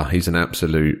wonder.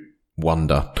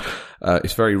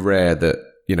 It's very rare that,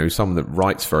 someone that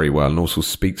writes very well and also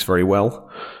speaks very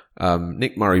well.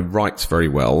 Nick Murray writes very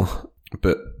well,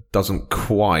 but doesn't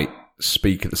quite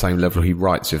speak at the same level he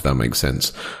writes, if that makes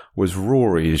sense. Whereas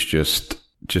Rory is just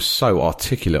so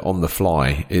articulate on the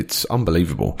fly. It's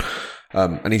unbelievable.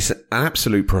 And he's an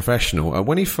absolute professional. And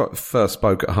when he first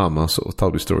spoke at Hum, I sort of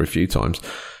told his story a few times.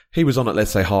 He was on at,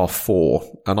 let's say,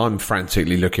 4:30, and I'm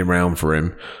frantically looking around for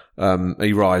him.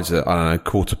 He arrives at,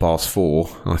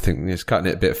 4:15. I think he's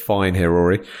cutting it a bit fine here,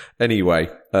 Rory. Anyway,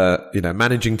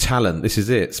 managing talent. This is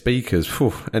it. Speakers.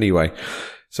 Whew. Anyway.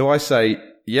 So I say,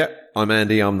 yep, I'm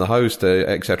Andy. I'm the host,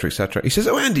 et cetera, et cetera. He says,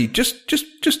 oh, Andy, just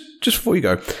before you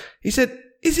go, he said,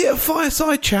 is it a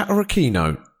fireside chat or a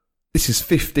keynote? This is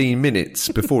 15 minutes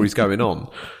before he's going on.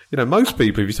 Most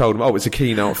people, if you told them, oh, it's a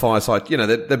keynote fireside,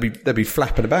 they'd be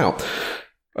flapping about.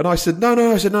 And I said, no,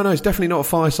 it's definitely not a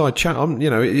fireside chat.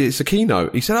 It's a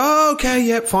keynote. He said, oh, okay,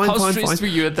 yeah, fine. How stressed were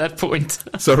you at that point?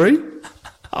 Sorry?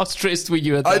 How stressed were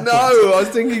you at that point? I know. I was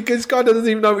thinking, this guy doesn't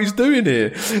even know what he's doing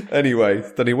here. Anyway,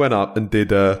 then he went up and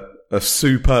did a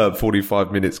superb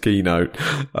 45 minutes keynote.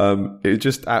 It was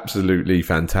just absolutely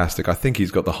fantastic. I think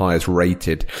he's got the highest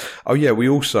rated. Oh yeah, we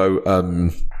also,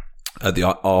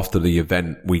 after the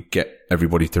event, we get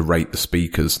everybody to rate the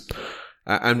speakers.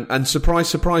 And surprise,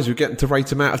 surprise, we get them to rate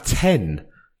them out of 10.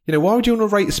 Why would you want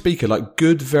to rate a speaker like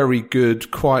good, very good,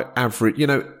 quite average?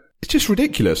 It's just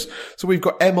ridiculous. So we've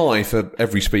got MI for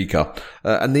every speaker.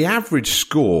 And the average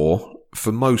score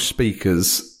for most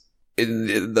speakers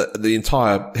in the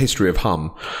entire history of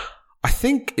Hum, I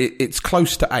think it's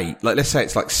close to 8. Like, let's say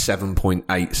it's like 7.8,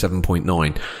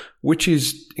 7.9, which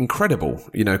is incredible,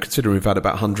 considering we've had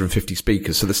about 150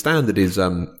 speakers. So the standard is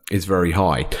very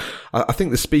high. I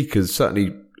think the speakers,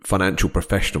 certainly financial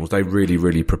professionals, they really,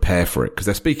 really prepare for it because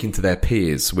they're speaking to their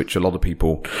peers, which a lot of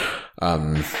people,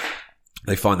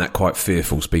 they find that quite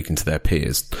fearful, speaking to their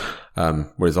peers.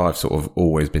 Whereas I've sort of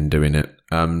always been doing it.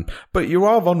 But you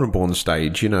are vulnerable on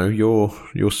stage,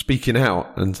 you're speaking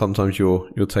out and sometimes you're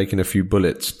taking a few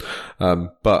bullets.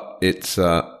 But it's,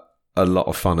 a lot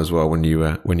of fun as well when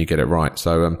you get it right.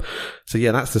 So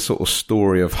yeah, that's the sort of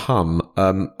story of Hum.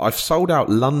 I've sold out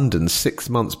London 6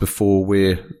 months before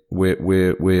we're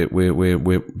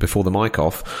before the mic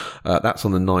off. That's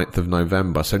on the 9th of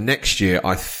November. So next year,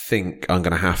 I think I'm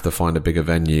going to have to find a bigger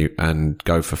venue and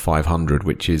go for 500,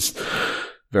 which is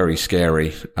very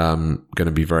scary. Going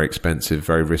to be very expensive,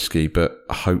 very risky, but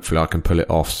hopefully I can pull it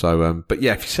off. So, but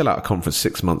yeah, if you sell out a conference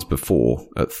 6 months before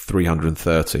at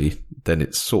 330, then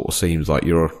it sort of seems like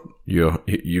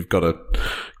you've got to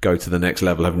go to the next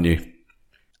level, haven't you?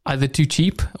 Either too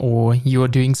cheap or you are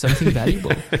doing something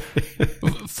valuable.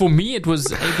 For me, it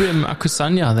was Abraham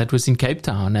Akusanya that was in Cape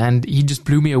Town, and he just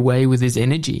blew me away with his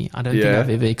energy. I don't think I've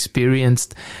ever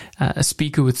experienced a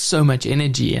speaker with so much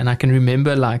energy. And I can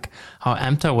remember like how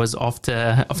amped I was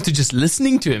after just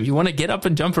listening to him. You want to get up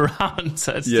and jump around.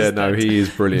 So it's he is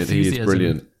brilliant. He is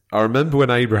brilliant. I remember when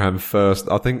Abraham first,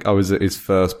 I think I was at his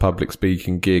first public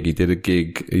speaking gig. He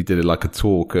did like a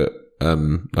talk at,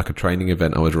 like a training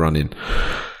event I was running.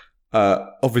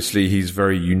 Obviously he's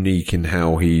very unique in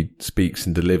how he speaks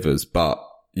and delivers, but,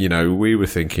 you know, we were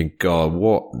thinking, God,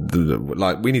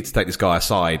 we need to take this guy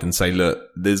aside and say, look,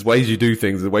 there's ways you do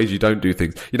things, there's ways you don't do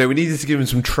things. You know, we needed to give him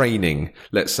some training,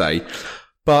 let's say,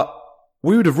 but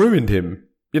we would have ruined him.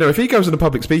 You know, if he goes on a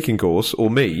public speaking course, or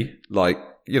me, like,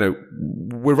 you know,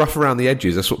 we're rough around the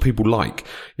edges. That's what people like.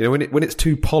 You know, when it's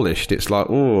too polished, it's like,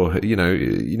 oh, you know,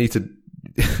 you need to,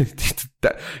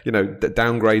 you know,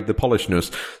 downgrade the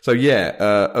polishedness. So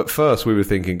yeah, at first we were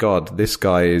thinking, God, this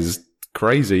guy is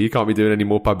crazy. He can't be doing any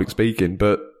more public speaking,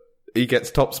 but he gets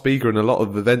top speaker in a lot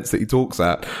of events that he talks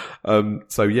at.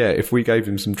 So yeah, if we gave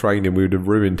him some training, we would have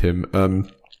ruined him.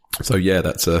 So yeah,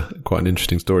 that's quite an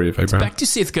interesting story of Abraham. It's back to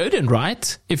Seth Godin,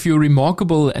 right? If you're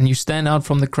remarkable and you stand out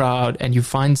from the crowd and you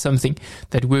find something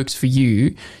that works for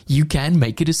you, you can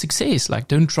make it a success. Like,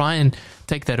 don't try and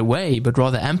take that away, but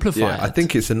rather amplify it. I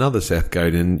think it's another Seth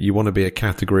Godin. You want to be a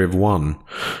category of one,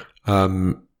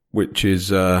 which is,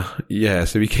 so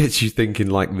he gets you thinking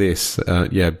like this,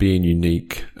 being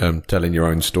unique, telling your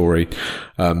own story.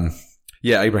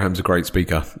 Abraham's a great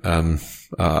speaker.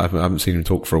 I haven't seen him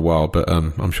talk for a while, but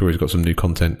I'm sure he's got some new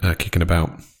content kicking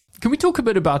about. Can we talk a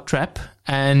bit about Trap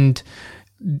and,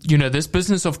 you know, this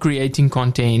business of creating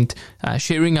content,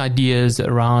 sharing ideas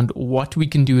around what we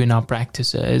can do in our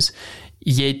practices,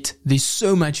 yet there's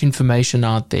so much information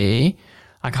out there.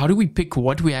 Like, how do we pick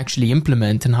what we actually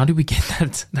implement, and how do we get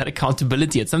that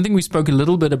accountability? It's something we spoke a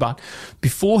little bit about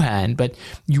beforehand, but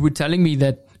you were telling me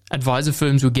that advisor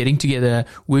firms were getting together,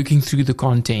 working through the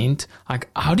content. Like,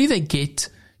 how do they get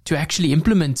to actually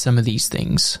implement some of these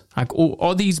things? Like,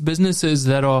 are these businesses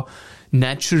that are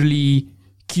naturally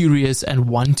curious and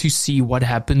want to see what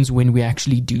happens when we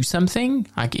actually do something?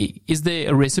 Like, is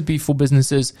there a recipe for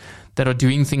businesses that are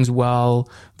doing things well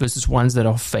versus ones that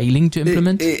are failing to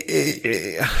implement?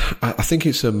 I think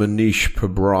it's a Manish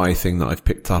Pabrai thing that I've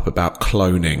picked up about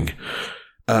cloning.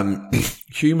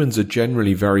 Humans are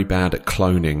generally very bad at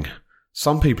cloning.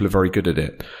 Some people are very good at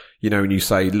it. You know, and you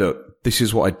say, look, this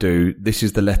is what I do. This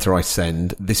is the letter I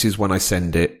send. This is when I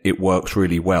send it. It works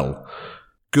really well.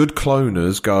 Good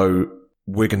cloners go,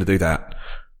 we're going to do that.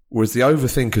 Whereas the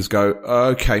overthinkers go,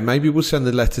 okay, maybe we'll send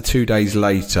the letter 2 days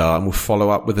later and we'll follow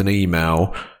up with an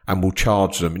email and we'll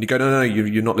charge them. And you go, no,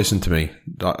 you're not listening to me.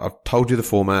 I've told you the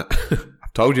format.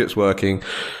 I've told you it's working,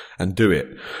 and do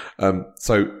it.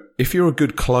 So if you're a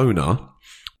good cloner,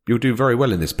 you'll do very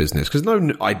well in this business, because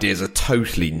no ideas are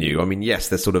totally new. I mean, yes,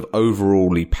 they're sort of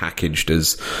overally packaged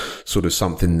as sort of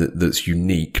something that's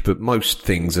unique, but most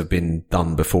things have been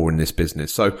done before in this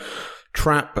business. So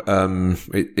Trap,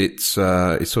 it's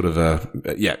sort of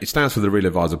it stands for the Real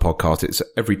Advisor Podcast. It's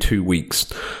every 2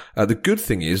 weeks. The good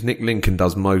thing is Nick Lincoln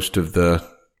does most of the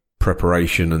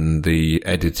preparation and the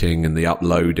editing and the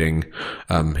uploading.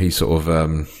 He sort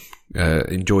of,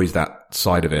 enjoys that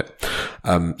side of it.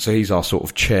 So he's our sort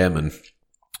of chairman.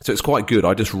 So it's quite good.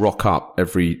 I just rock up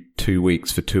every 2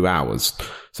 weeks for 2 hours.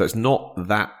 So it's not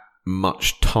that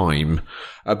much time,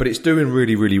 but it's doing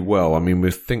really, really well. I mean,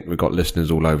 we think we've got listeners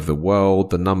all over the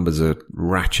world. The numbers are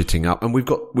ratcheting up, and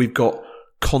we've got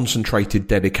concentrated,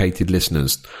 dedicated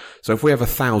listeners. So if we have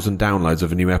 1,000 downloads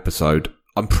of a new episode,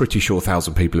 I'm pretty sure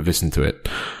 1,000 people have listened to it.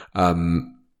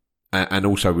 And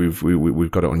also we've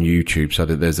got it on YouTube so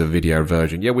that there's a video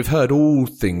version. Yeah, we've heard all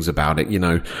things about it. You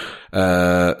know,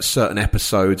 certain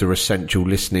episodes are essential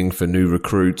listening for new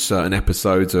recruits. Certain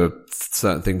episodes are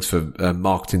certain things for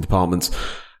marketing departments.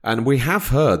 And we have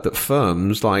heard that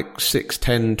firms like 6,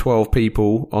 10, 12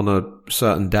 people on a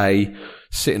certain day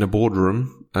sit in a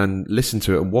boardroom and listen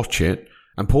to it and watch it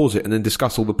and pause it and then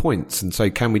discuss all the points and say,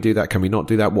 can we do that? Can we not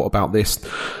do that? What about this?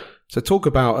 So talk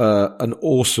about an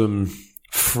awesome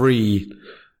free,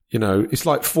 you know, it's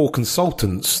like 4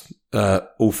 consultants,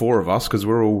 all 4 of us, because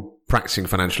we're all practicing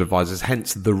financial advisors,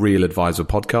 hence the Real Advisor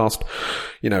Podcast.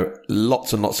 You know,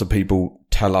 lots and lots of people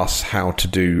tell us how to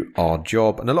do our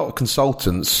job, and a lot of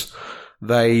consultants,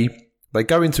 they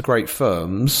go into great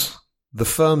firms, the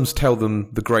firms tell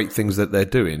them the great things that they're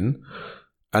doing,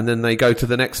 and then they go to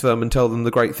the next firm and tell them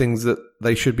the great things that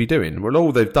they should be doing. Well,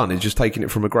 all they've done is just taken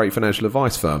it from a great financial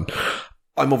advice firm.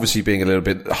 I'm obviously being a little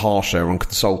bit harsher on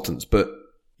consultants, but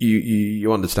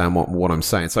you understand what I'm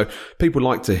saying. So people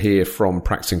like to hear from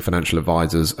practicing financial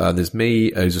advisors. There's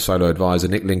me, who's a solo advisor,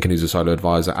 Nick Lincoln, who's a solo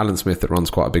advisor, Alan Smith, that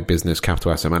runs quite a big business,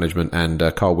 Capital Asset Management, and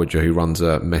Carl Widger, who runs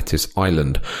Metis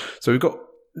Island. So we've got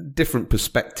different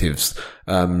perspectives.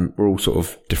 We're all sort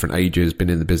of different ages, been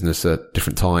in the business at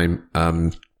different time.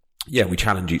 we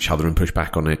challenge each other and push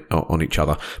back on each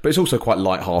other. But it's also quite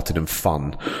light-hearted and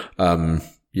fun.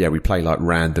 We play like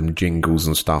random jingles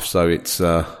and stuff. So it's,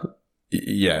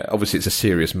 obviously it's a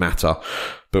serious matter,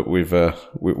 but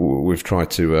we've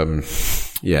tried to,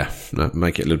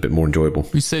 make it a little bit more enjoyable.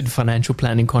 We said financial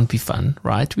planning can't be fun,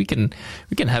 right? We can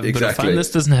have a bit of fun.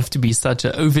 This doesn't have to be such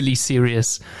an overly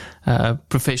serious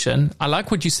profession. I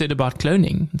like what you said about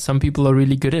cloning. Some people are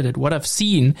really good at it. What I've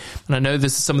seen, and I know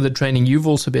this is some of the training you've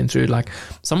also been through, like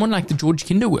someone like the George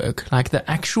Kinder work, like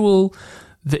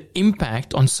the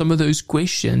impact on some of those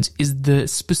questions is the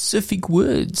specific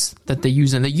words that they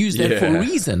use, and they use that for a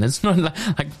reason. It's not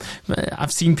like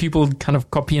I've seen people kind of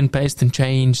copy and paste and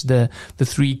change the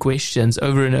 3 questions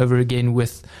over and over again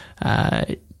with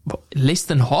less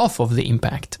than half of the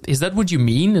impact. Is that what you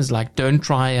mean? Is like, don't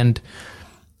try and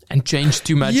change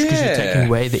too much because you're taking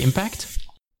away the impact?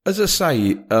 As I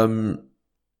say,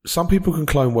 some people can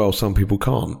clone well, some people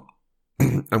can't.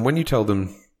 And when you tell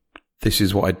them, this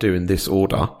is what I do in this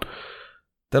order,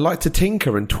 they like to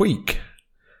tinker and tweak.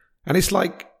 And it's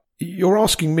like, you're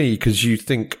asking me because you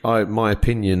think my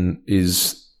opinion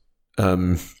is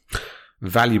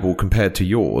valuable compared to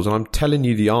yours, and I'm telling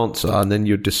you the answer, and then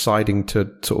you're deciding to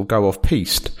sort of go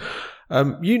off-piste.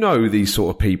 These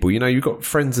sort of people. You've got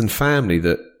friends and family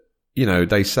that,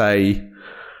 they say...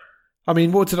 I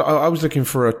mean, I was looking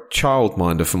for a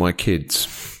childminder for my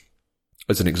kids,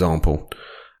 as an example.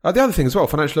 The other thing as well,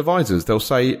 financial advisors, they'll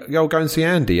say, go and see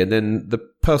Andy, and then the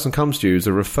person comes to you as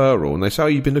a referral, and they say,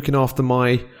 you've been looking after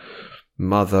my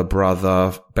mother,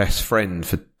 brother, best friend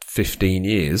for 15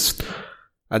 years.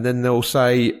 And then they'll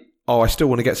say, I still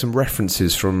want to get some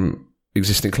references from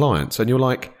existing clients. And you're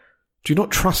like, do you not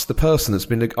trust the person I've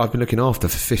been looking after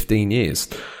for 15 years?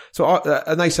 So,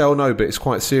 and they say, no, but it's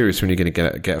quite serious when you're going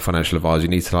to get a financial advisor. You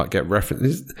need to get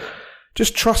references.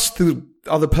 Just trust the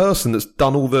other person that's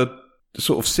done all the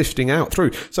sort of sifting out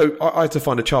through. So I had to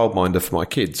find a childminder for my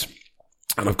kids,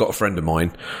 and I've got a friend of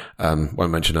mine,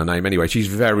 won't mention her name anyway. She's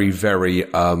very, very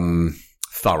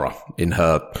thorough in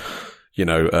her,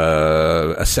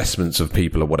 assessments of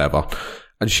people or whatever.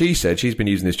 And she said she's been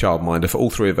using this childminder for all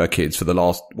 3 of her kids for the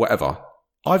last whatever.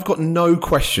 I've got no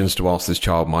questions to ask this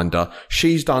childminder.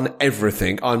 She's done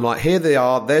everything. I'm like, here they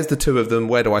are. There's the 2 of them.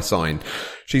 Where do I sign?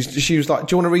 She was like,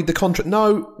 do you want to read the contract?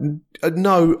 No,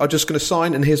 I'm just going to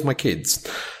sign, and here's my kids.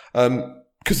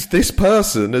 Because this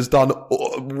person has done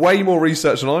way more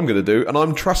research than I'm going to do, and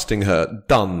I'm trusting her.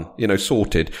 Done,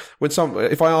 sorted.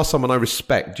 If I ask someone I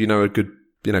respect, a good,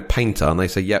 painter, and they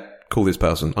say, yep, call this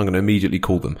person, I'm going to immediately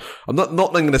call them. I'm not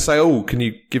then going to say, can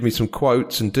you give me some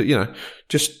quotes and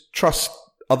just trust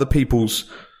other people's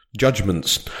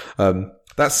judgments.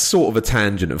 That's sort of a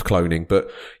tangent of cloning,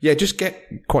 but just get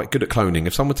quite good at cloning.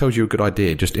 If someone tells you a good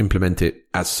idea, just implement it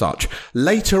as such.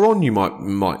 Later on, you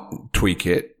might tweak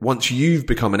it once you've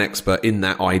become an expert in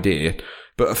that idea.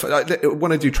 But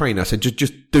when I do training, I said,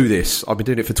 just do this. I've been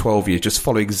doing it for 12 years. Just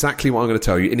follow exactly what I'm going to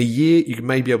tell you. In a year, you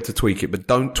may be able to tweak it, but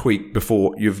don't tweak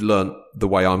before you've learned the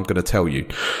way I'm going to tell you.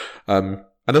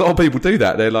 And a lot of people do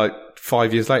that. They're like,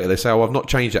 5 years later, they say, I've not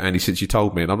changed it, Andy, since you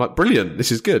told me. And I'm like, brilliant,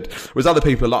 this is good. Whereas other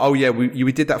people are like,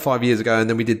 we did that 5 years ago, and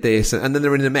then we did this, and then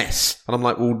they're in a mess. And I'm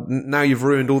like, well, now you've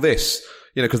ruined all this,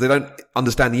 because they don't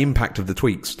understand the impact of the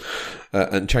tweaks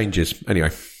and changes. Anyway,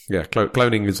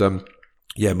 cloning is,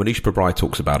 Manish Pabrai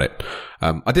talks about it.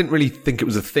 I didn't really think it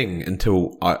was a thing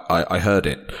until I heard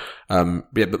it.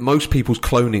 But most people's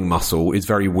cloning muscle is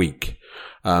very weak.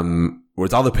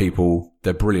 Whereas other people,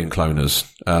 they're brilliant cloners.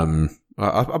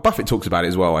 Buffett talks about it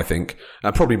as well, I think.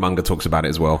 Probably Munger talks about it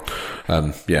as well.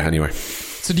 Anyway.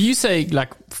 So do you say,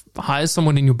 hire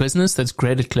someone in your business that's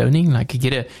great at cloning? Like,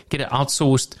 get an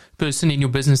outsourced person in your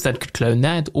business that could clone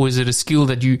that? Or is it a skill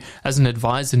that you, as an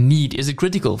advisor, need? Is it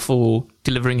critical for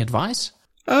delivering advice?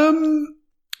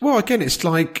 Well, again, it's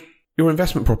like your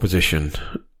investment proposition.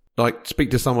 Like,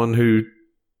 speak to someone who,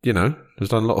 has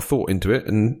done a lot of thought into it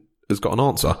and has got an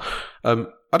answer.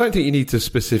 I don't think you need to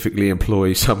specifically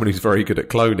employ someone who's very good at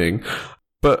cloning,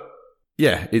 but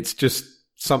it's just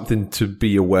something to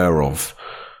be aware of.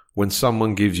 When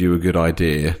someone gives you a good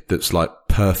idea that's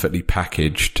perfectly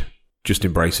packaged, just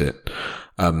embrace it.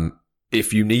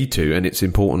 If you need to, and it's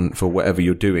important for whatever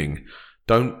you're doing,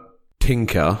 don't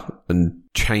tinker and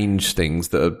change things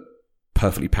that are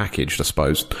perfectly packaged, I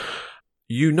suppose.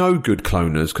 Good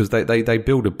cloners because they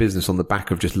build a business on the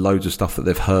back of just loads of stuff that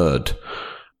they've heard.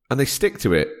 And they stick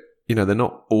to it. They're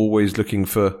not always looking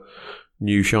for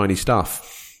new shiny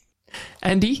stuff.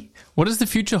 Andy, what does the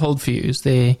future hold for you? Is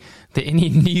there any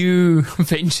new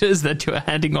ventures that you're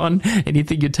adding on?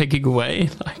 Anything you're taking away?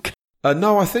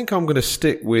 No, I think I'm going to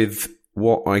stick with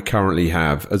what I currently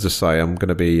have, as I say, I'm going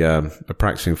to be a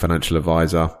practicing financial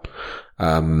advisor.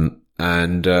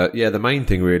 The main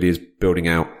thing really is building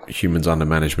out Humans Under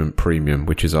Management Premium,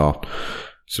 which is our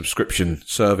subscription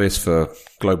service for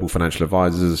global financial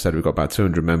advisors. As I said, we've got about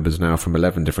 200 members now from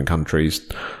 11 different countries.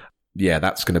 Yeah,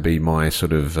 that's going to be my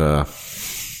sort of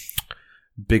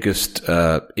biggest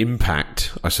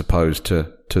impact, I suppose,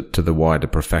 to the wider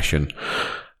profession.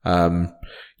 Going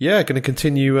to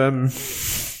continue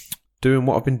doing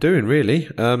what I've been doing, really.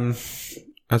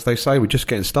 As they say, we're just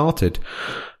getting started.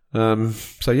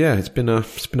 It's been a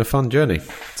fun journey.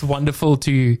 It's wonderful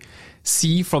to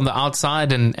see from the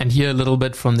outside and hear a little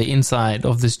bit from the inside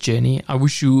of this journey. I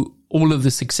wish you all of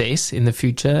the success in the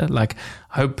future. Like,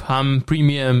 hope Hum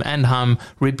Premium and Hum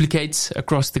replicates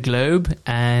across the globe.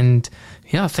 And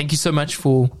yeah, thank you so much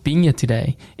for being here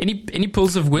today. Any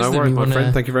pearls of wisdom no worries, you want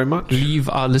to thank you very much. Leave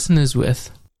our listeners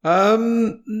with?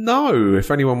 No. If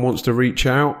anyone wants to reach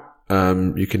out,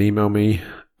 you can email me,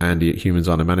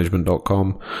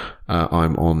 Andy@humansundermanagement.com.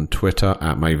 I'm on Twitter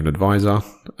 @MavenAdvisor,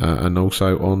 and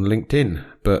also on LinkedIn.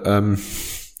 But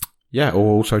or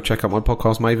also check out my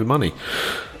podcast, Maven Money,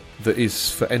 that is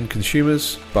for end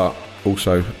consumers, but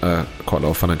also quite a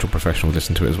lot of financial professionals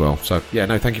listen to it as well. So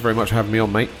thank you very much for having me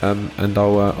on, mate. And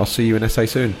I'll see you in SA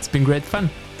soon. It's been great fun.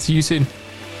 See you soon.